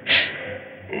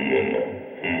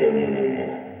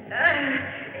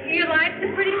 You like the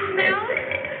pretty smell?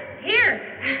 Here,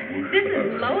 this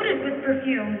is loaded with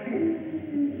perfume.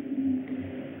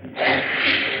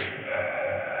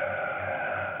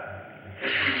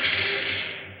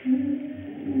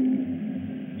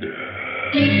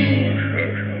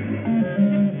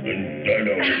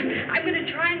 I'm going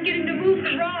to try and get him to move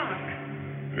the rock.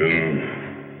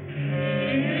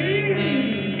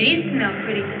 These smell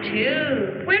pretty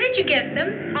too. Where did you get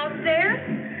them? Out there?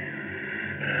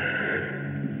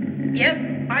 Yes,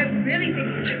 I really think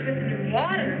you should put them in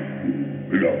water.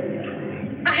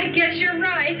 I guess you're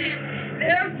right.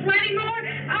 There are plenty more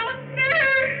out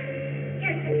there.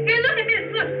 Here, look at this.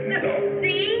 Look.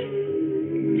 See?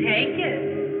 Take it.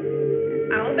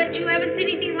 I'll bet you haven't seen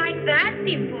anything like that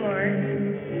before.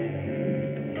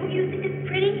 Don't you think it's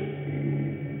pretty?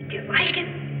 Do you like it?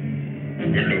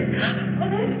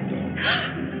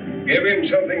 Give him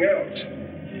something else.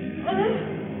 Oh.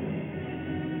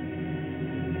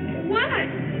 What?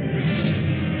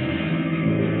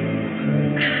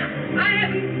 I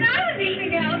haven't done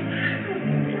anything else.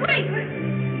 Wait.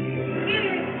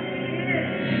 Here.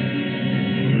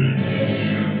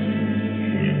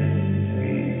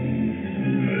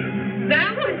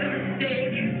 That was a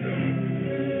mistake.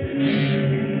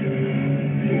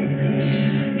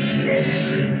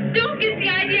 Don't get the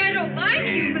idea I don't like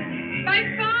you. My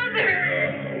father.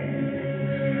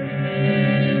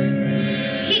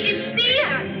 He can see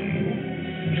us.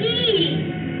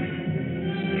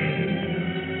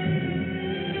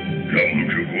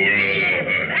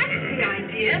 That's the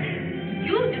idea.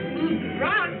 You'll just move the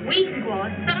rock. We can go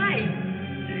outside.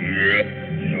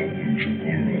 Oh,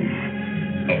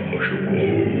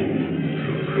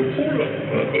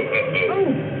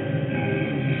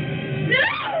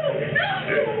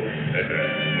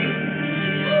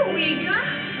 Ika.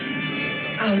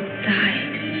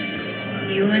 Outside.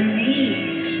 You and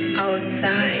me.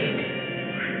 Outside.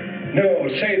 No,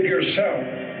 save yourself.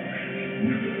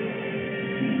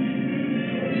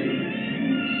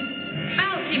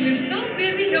 I'll keep him so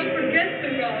busy he'll forget the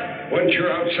rod. Once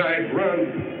you're outside, run.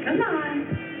 Come on.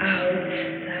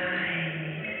 Outside.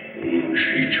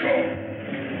 Chicho.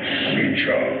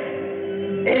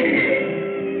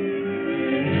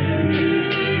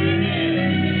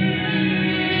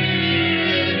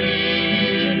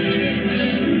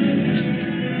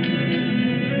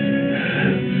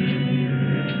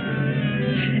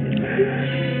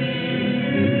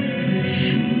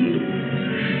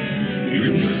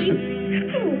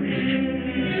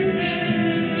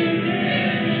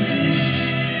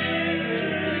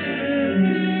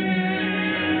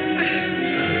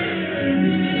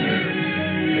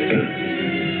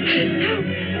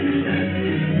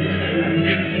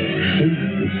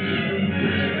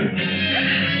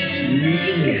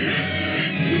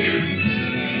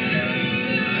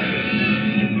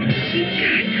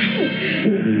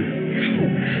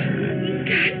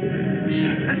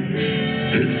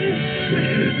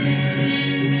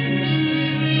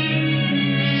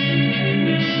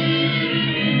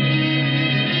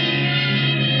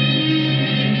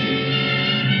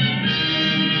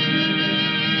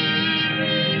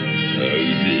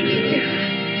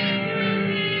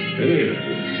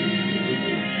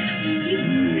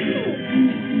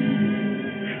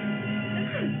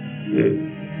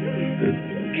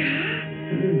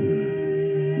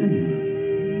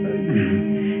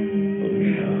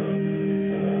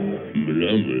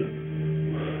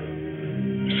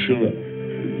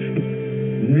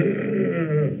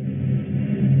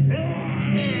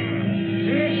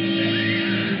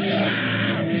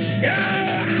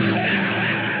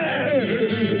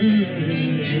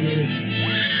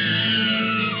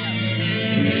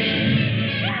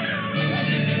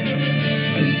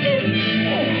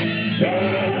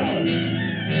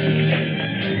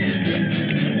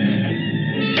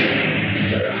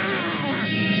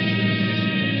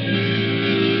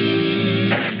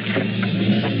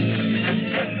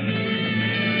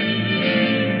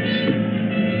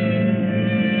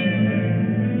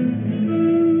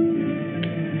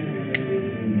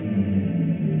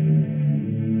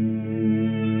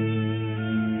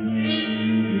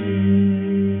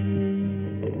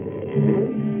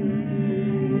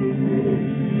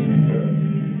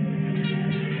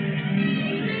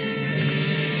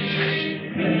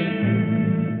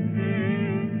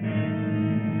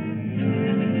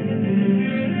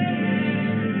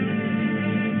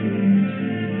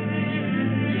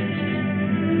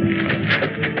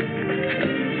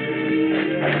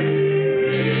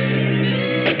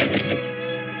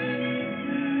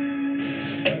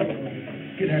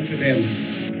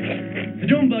 The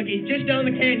dune buggy, just down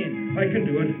the canyon. I can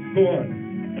do it. Go on.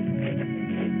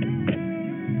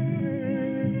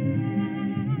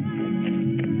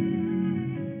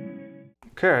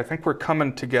 Okay, I think we're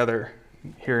coming together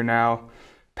here now.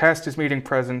 Past is meeting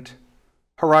present.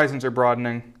 Horizons are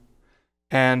broadening.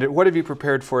 And what have you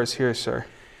prepared for us here, sir?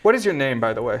 What is your name,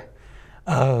 by the way?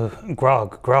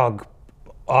 GROG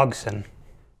Ogson.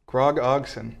 GROG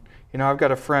Ogson. You know, I've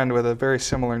got a friend with a very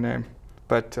similar name,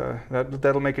 but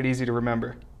that'll make it easy to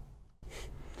remember.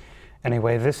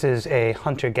 Anyway, this is a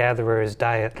hunter-gatherer's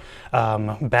diet.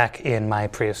 Back in my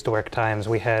prehistoric times,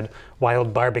 we had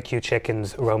wild barbecue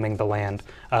chickens roaming the land,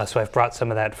 so I've brought some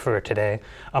of that for today.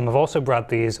 I've also brought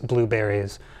these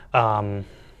blueberries.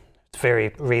 It's very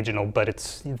regional, but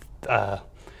it's the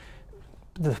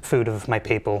food of my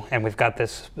people, and we've got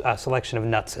this selection of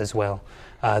nuts as well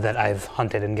that I've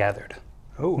hunted and gathered.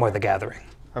 Oh, more the gathering.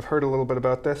 I've heard a little bit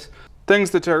about this.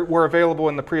 Things that were available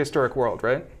in the prehistoric world,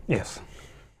 right? Yes.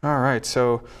 All right,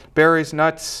 so berries,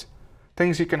 nuts,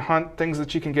 things you can hunt, things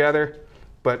that you can gather,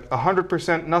 but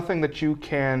 100% nothing that you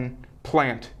can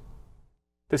plant.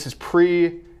 This is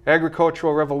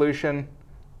pre-agricultural revolution.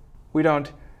 We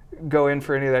don't go in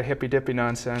for any of that hippy-dippy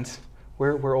nonsense.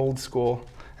 We're old school.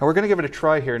 And we're going to give it a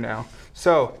try here now.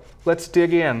 So let's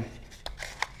dig in.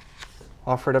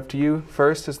 Offer it up to you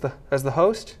first as the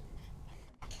host.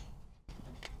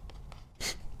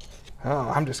 Oh,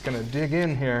 I'm just going to dig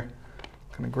in here.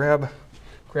 I'm going to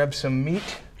grab some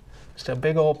meat, just a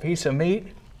big old piece of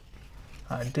meat.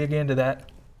 Dig into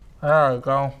that. There we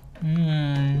go.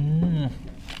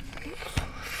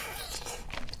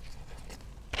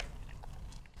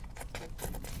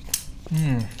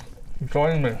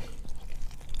 Join me.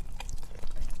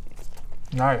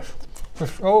 Nice. To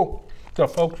show the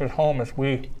folks at home as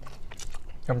we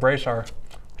embrace our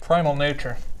primal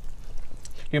nature.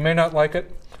 You may not like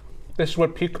it. This is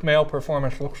what peak male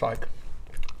performance looks like.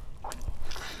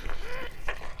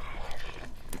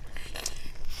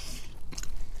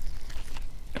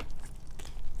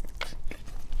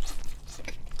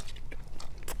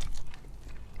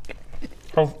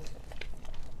 So,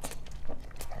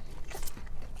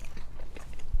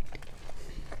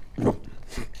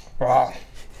 wow,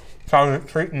 how's it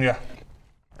treating you?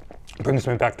 Brings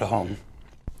me back to home.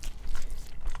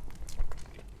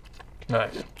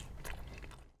 Nice.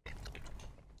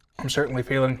 I'm certainly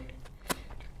feeling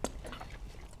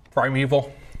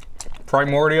primeval,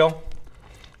 primordial.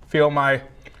 Feel my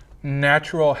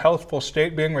natural, healthful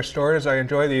state being restored as I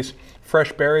enjoy these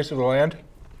fresh berries of the land.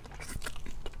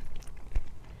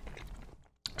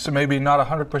 So maybe not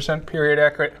 100% period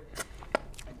accurate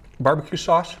barbecue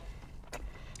sauce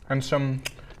and some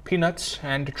peanuts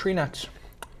and tree nuts.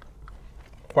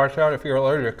 Watch out if you're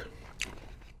allergic.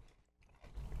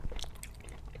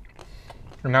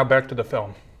 And now back to the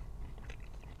film.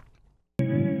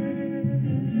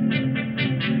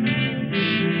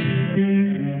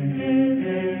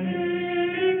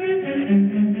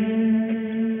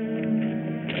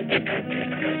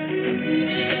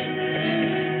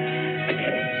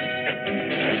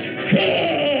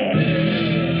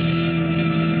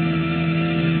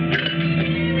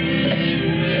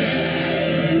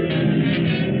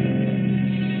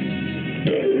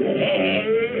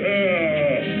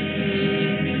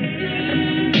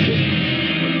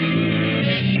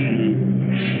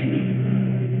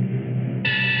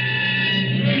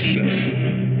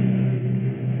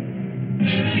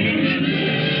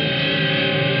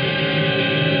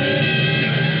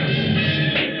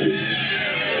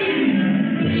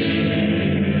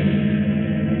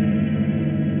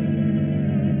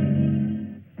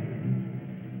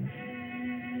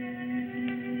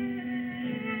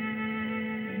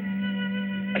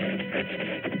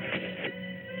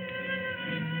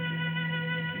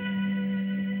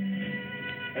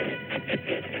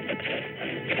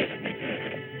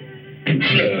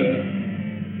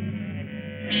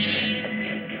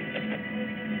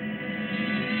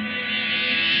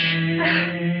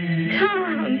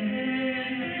 Tom!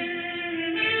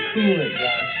 Cool it,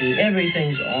 Roxy.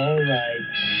 Everything's all right.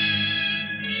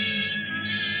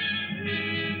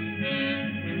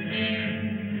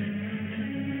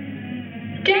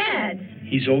 Dad!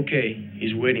 He's okay.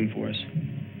 He's waiting for us.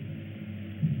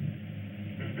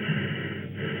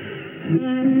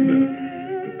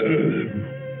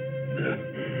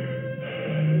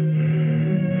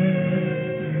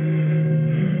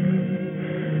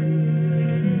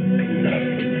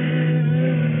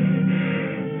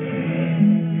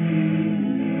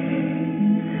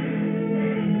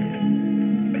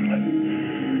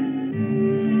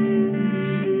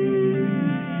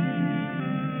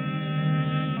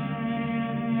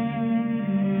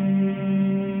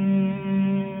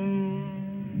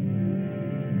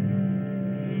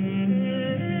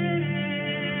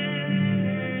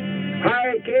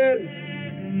 Hi, kids.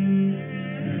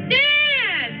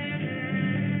 Dad!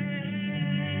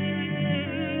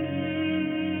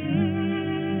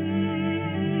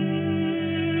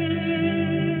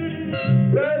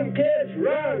 Run, kids,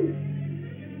 run.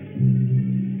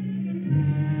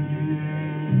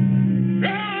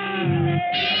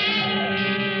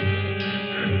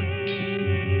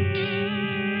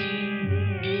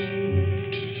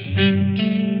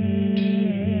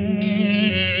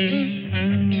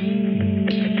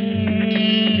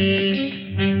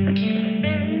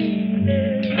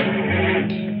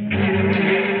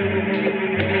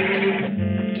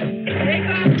 Take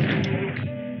off!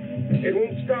 It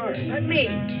won't start. Let me.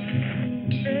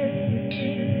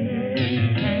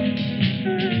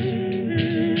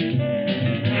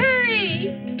 Hurry!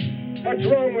 What's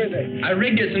wrong with it? I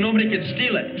rigged it so nobody could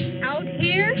steal it. Out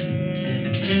here?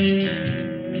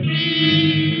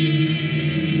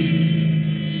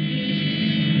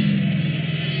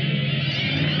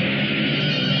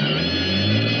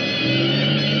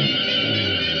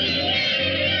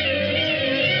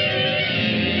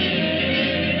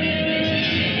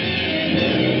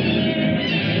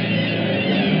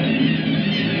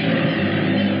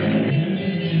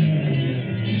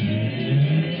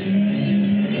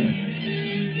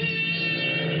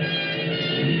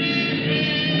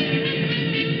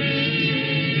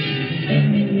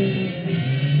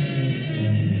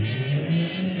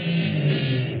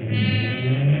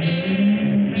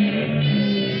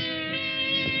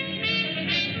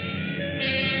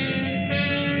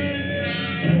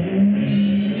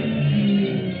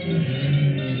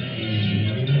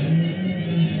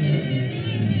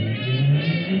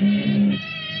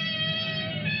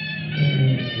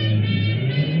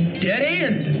 Dead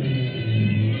end.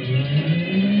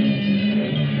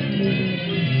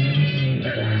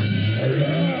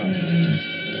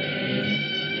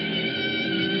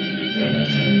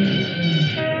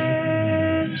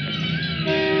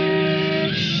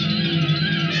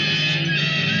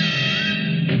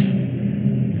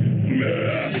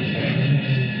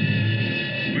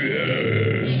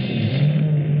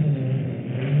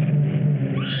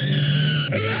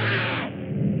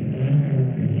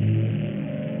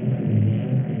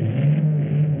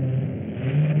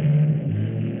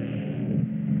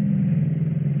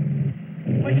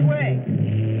 Which way?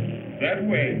 That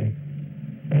way.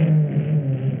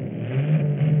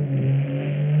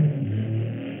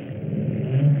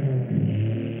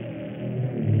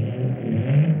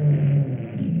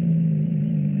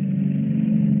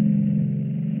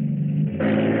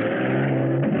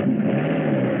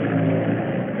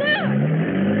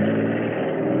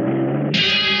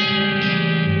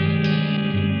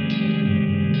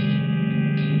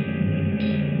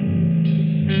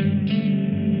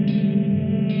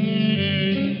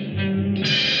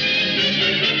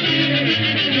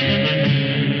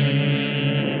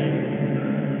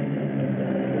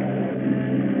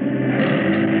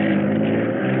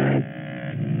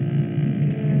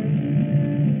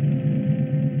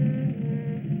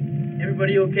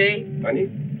 Everybody okay? Honey?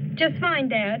 Just fine,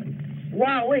 Dad.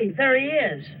 Wowee, there he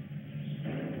is.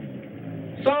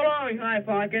 So long, High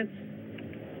Pockets.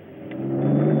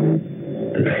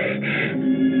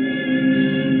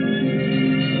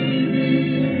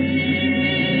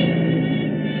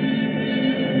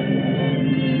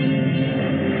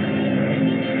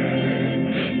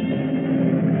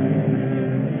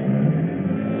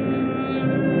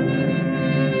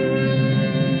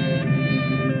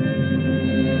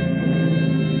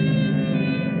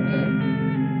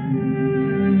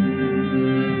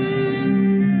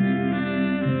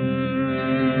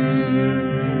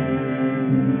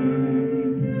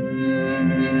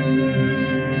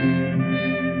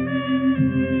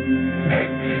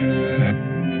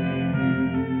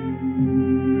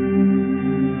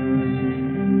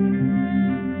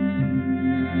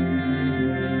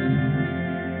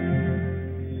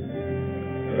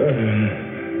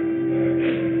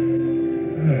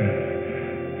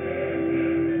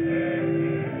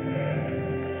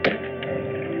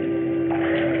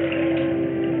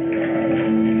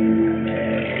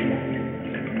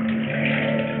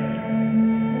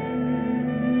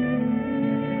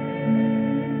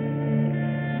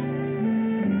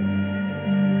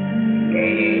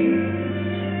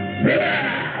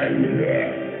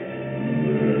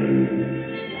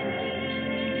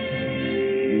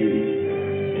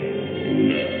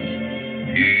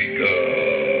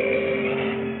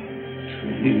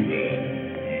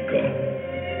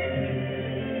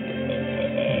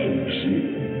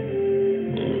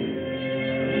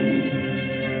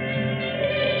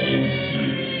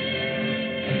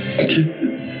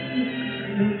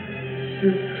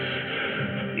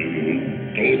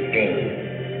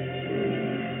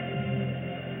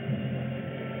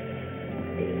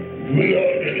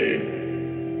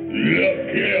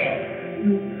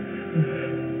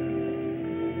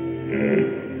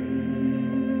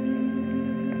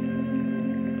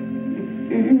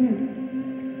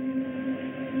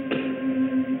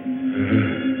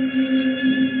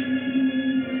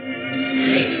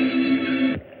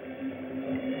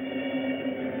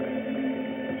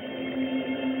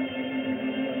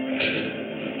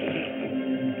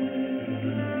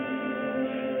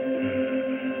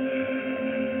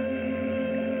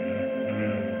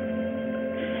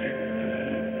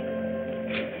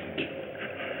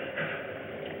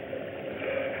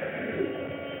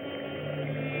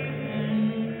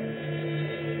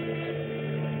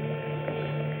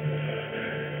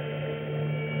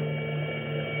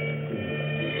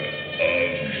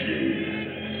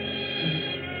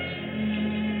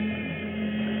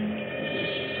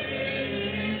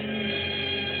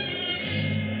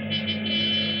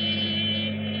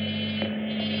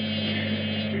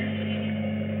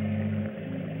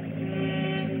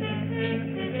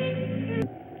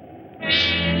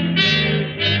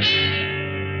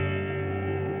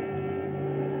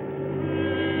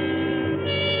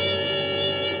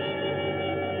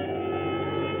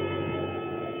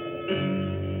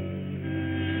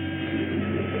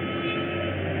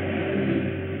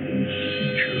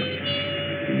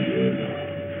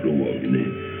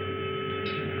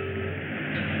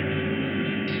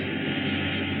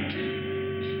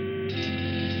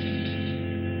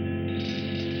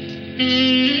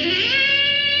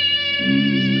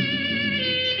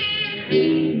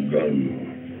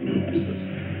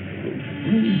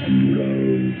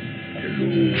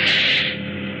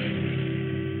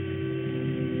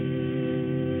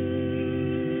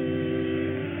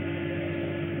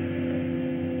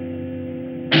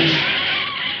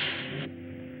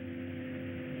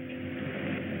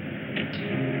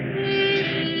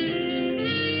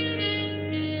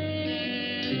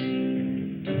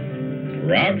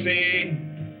 Roxy!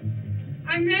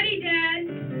 I'm ready, Dad.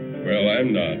 Well,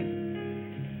 I'm not.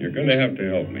 You're going to have to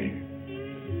help me.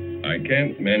 I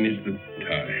can't manage the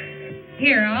tie.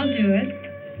 Here, I'll do it.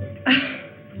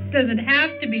 Does it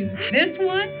have to be this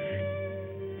one?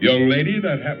 Young lady,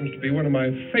 that happens to be one of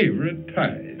my favorite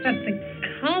ties. But the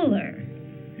color.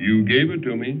 You gave it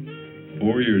to me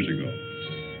 4 years ago.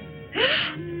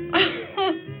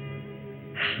 Oh,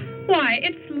 why,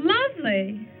 it's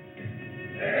lovely.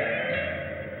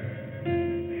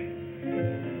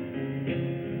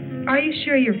 Are you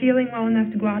sure you're feeling well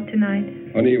enough to go out tonight?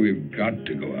 Honey, we've got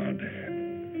to go out.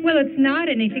 Well, it's not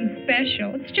anything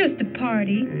special. It's just a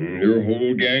party. Your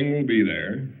whole gang will be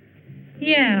there.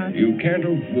 Yeah. You can't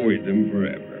avoid them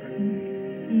forever.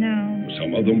 No.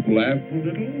 Some of them laugh a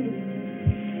little.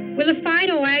 Well, if I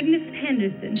know Agnes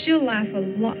Henderson, she'll laugh a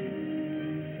lot.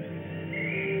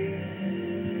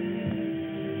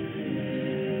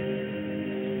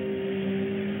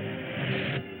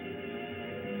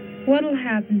 What'll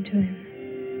happen to him?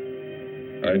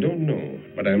 I don't know,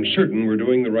 but I'm certain we're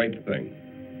doing the right thing.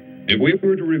 If we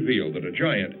were to reveal that a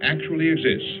giant actually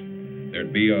exists,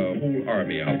 there'd be a whole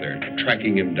army out there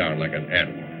tracking him down like an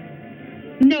animal.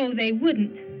 No, they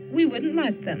wouldn't. We wouldn't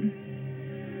let them.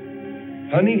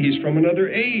 Honey, he's from another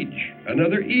age,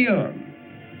 another eon.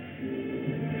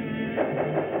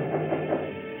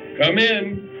 Come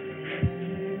in.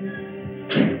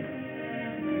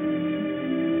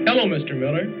 Hello, Mr.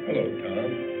 Miller. Hello,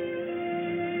 Tom.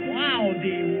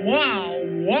 Wowdy, wow.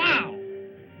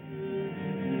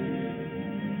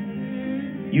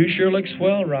 You sure look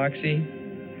swell, Roxy.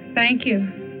 Thank you.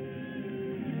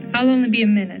 I'll only be a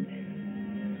minute.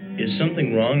 Is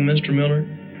something wrong, Mr. Miller?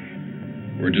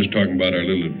 We're just talking about our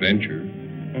little adventure.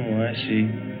 Oh, I see.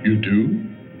 You too?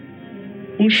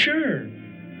 Well, sure.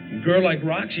 A girl like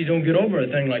Roxy don't get over a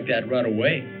thing like that right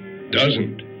away.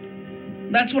 Doesn't.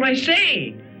 That's what I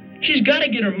say. She's got to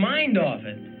get her mind off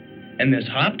it. And this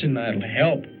hop tonight'll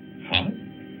help. Hop?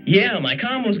 Yeah, my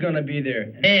combo's gonna be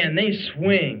there. Man, they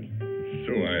swing.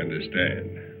 So I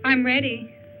understand. I'm ready.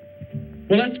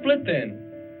 Well, let's split then.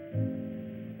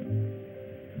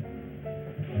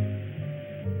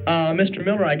 Mr.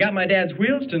 Miller, I got my dad's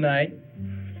wheels tonight.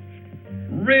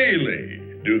 Really?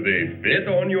 Do they fit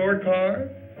on your car?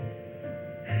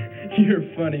 You're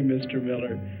funny, Mr.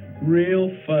 Miller.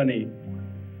 Real funny.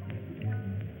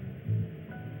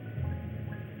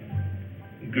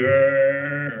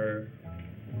 Grrr.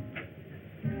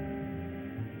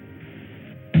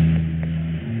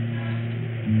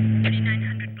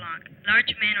 3900 block.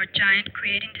 Large man or giant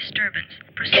creating disturbance.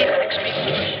 Proceed with extreme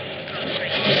caution. Cross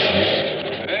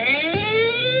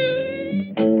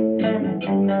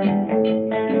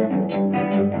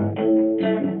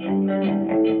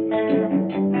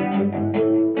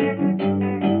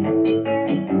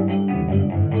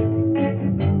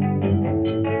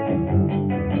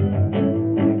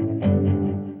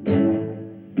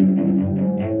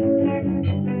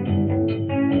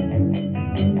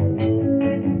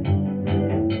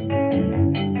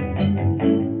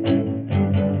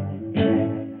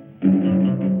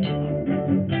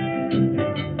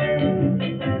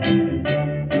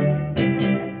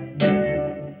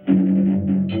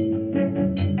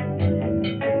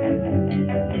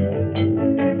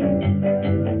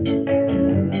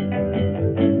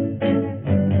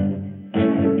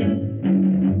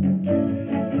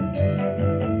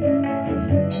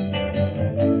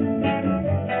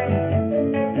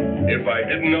If I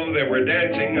didn't know they were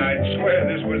dancing, I'd swear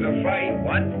this was a fight.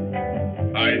 What?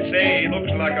 I say, it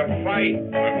looks like a fight.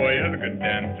 My boy is a good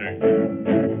dancer.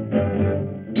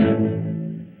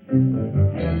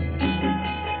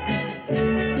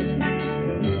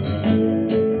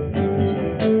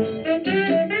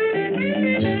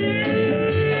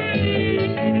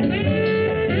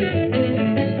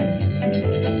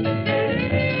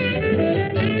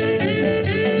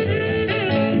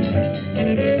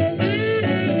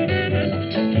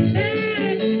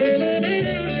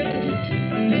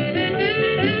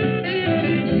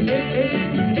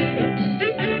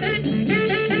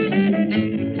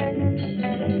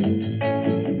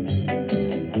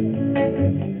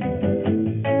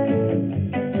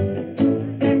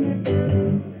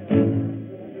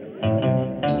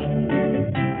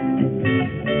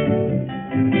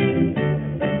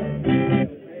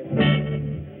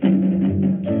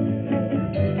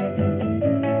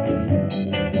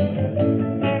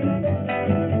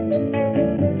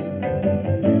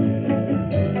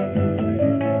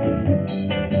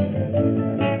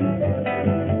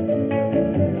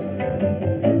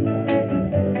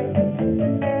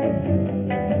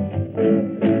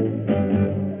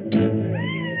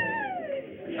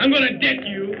 I'm gonna get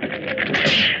you.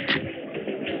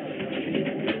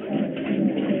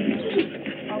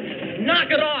 Knock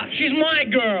it off. She's my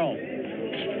girl.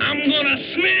 I'm gonna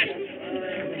smash.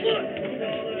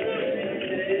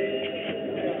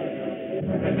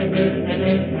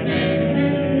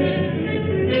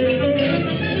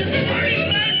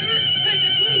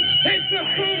 Take the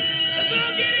fruit. Let's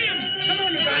all get him. Come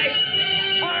on, you guys.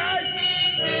 All right.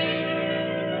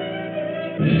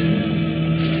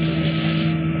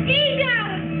 Ego!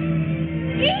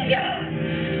 Ego!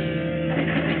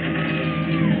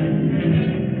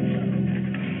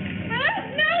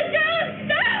 No, don't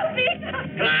stop me!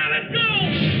 Come on, let's go.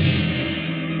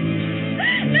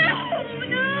 No!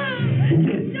 No!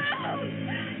 No!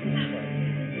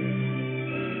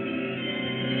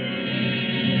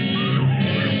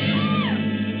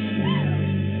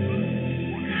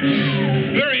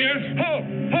 There he is. Hold,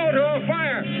 all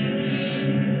fire.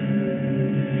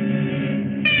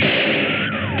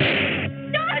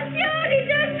 Don't shoot! He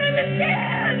doesn't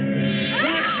understand!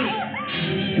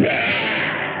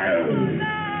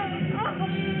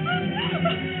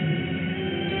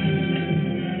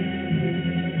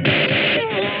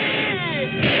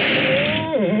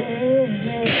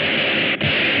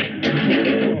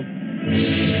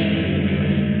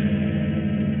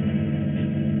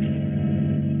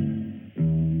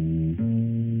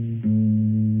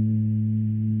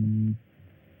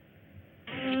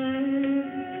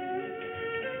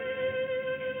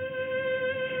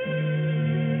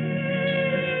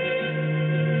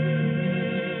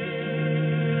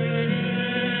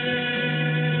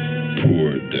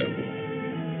 Poor devil.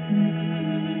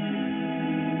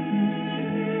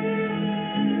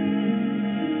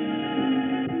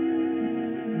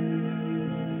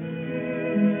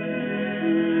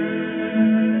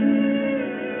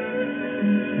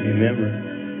 Remember,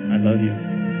 I love you.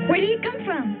 Where did he come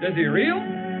from? Is he real?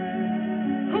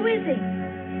 Who is he?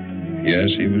 Yes,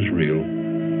 he was real.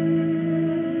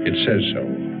 It says so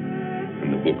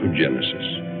in the book of Genesis.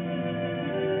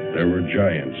 There were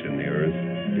giants in the earth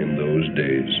in those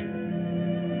days.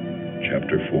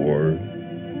 Chapter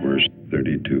 4, verse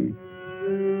 32.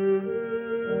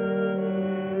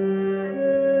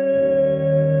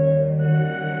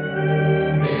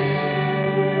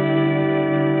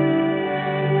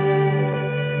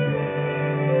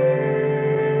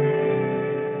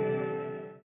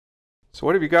 So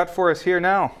what have you got for us here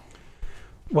now?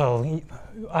 Well,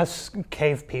 us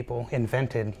cave people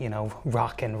invented,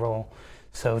 rock and roll.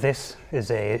 So this is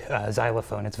a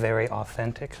xylophone. It's very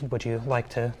authentic. Would you like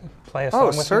to play a song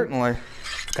with me? Oh, certainly.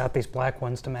 It's got these black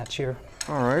ones to match your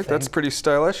All right, thing. that's pretty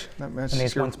stylish. That matches And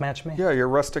these your, ones match me? Yeah, your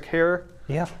rustic hair.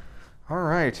 Yeah. All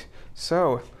right,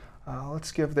 so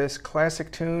let's give this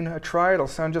classic tune a try. It'll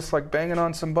sound just like banging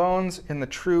on some bones in the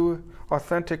true,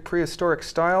 authentic prehistoric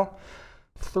style.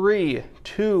 3,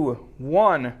 2,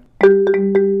 1.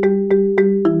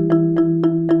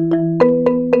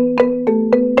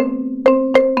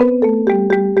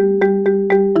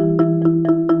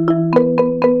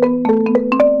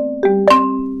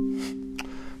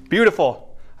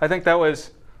 Beautiful. I think that was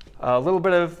a little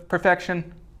bit of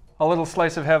perfection, a little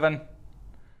slice of heaven,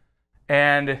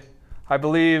 and I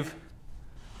believe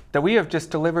that we have just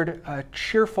delivered a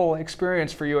cheerful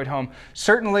experience for you at home.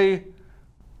 Certainly,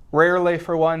 rarely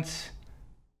for once,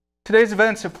 today's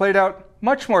events have played out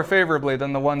much more favorably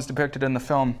than the ones depicted in the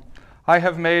film. I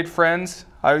have made friends,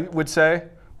 I would say,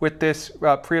 with this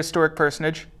prehistoric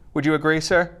personage. Would you agree,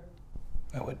 sir?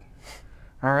 I would.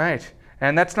 All right.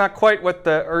 And that's not quite what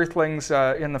the Earthlings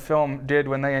in the film did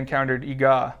when they encountered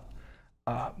Iga.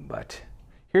 But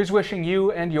here's wishing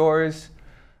you and yours,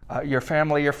 your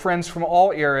family, your friends from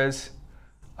all eras,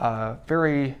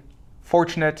 very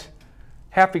fortunate,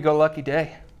 happy-go-lucky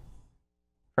day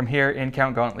from here in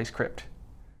Count Gauntly's crypt.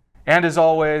 And as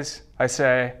always, I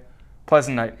say,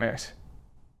 pleasant nightmares.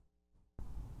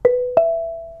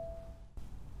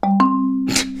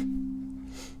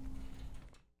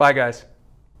 Bye, guys.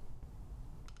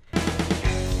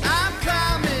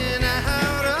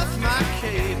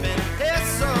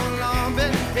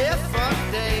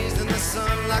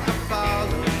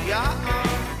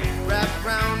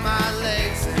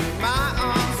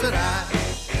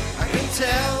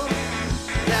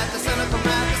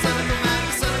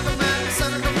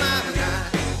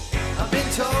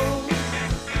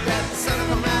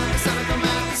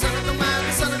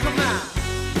 Son of a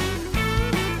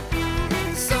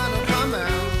man.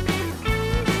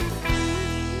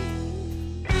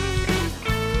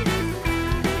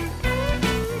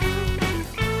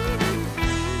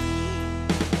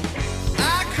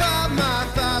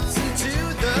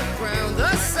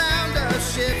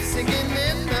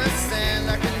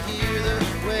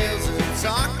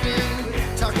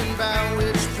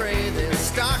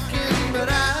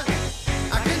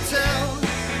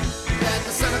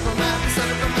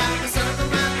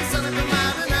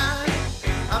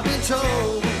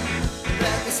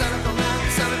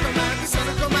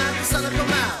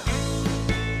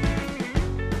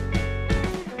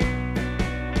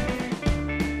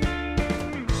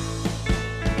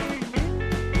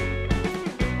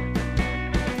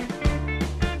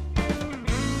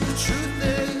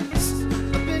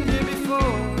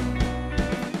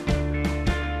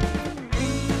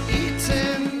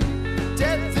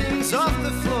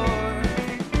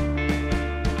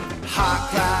 Hot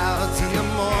clouds in the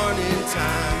morning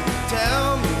time.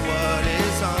 Tell me what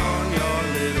is on your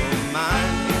little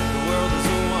mind. The world is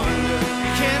a wonder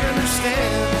you can't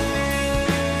understand.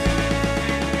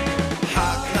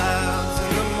 Hot clouds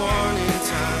in the morning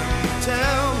time.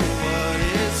 Tell me what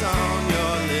is on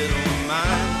your little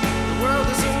mind. The world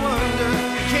is a wonder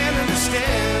you can't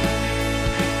understand.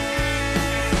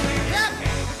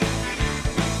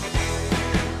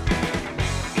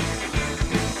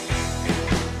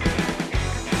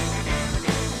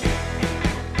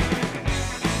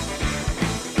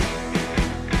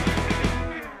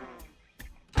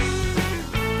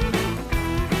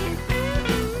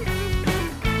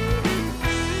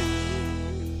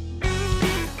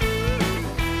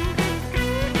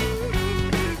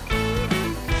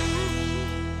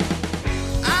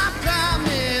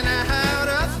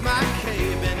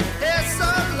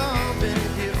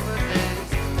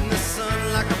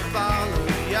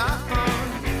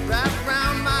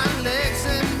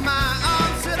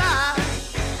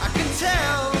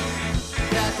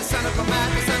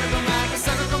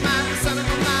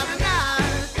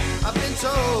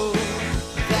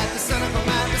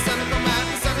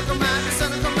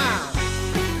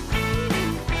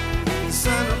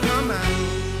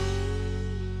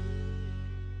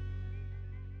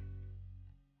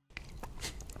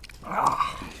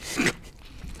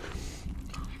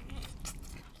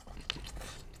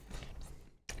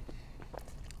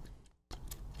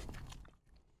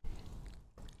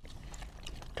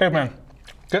 Caveman,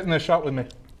 get in this shot with me.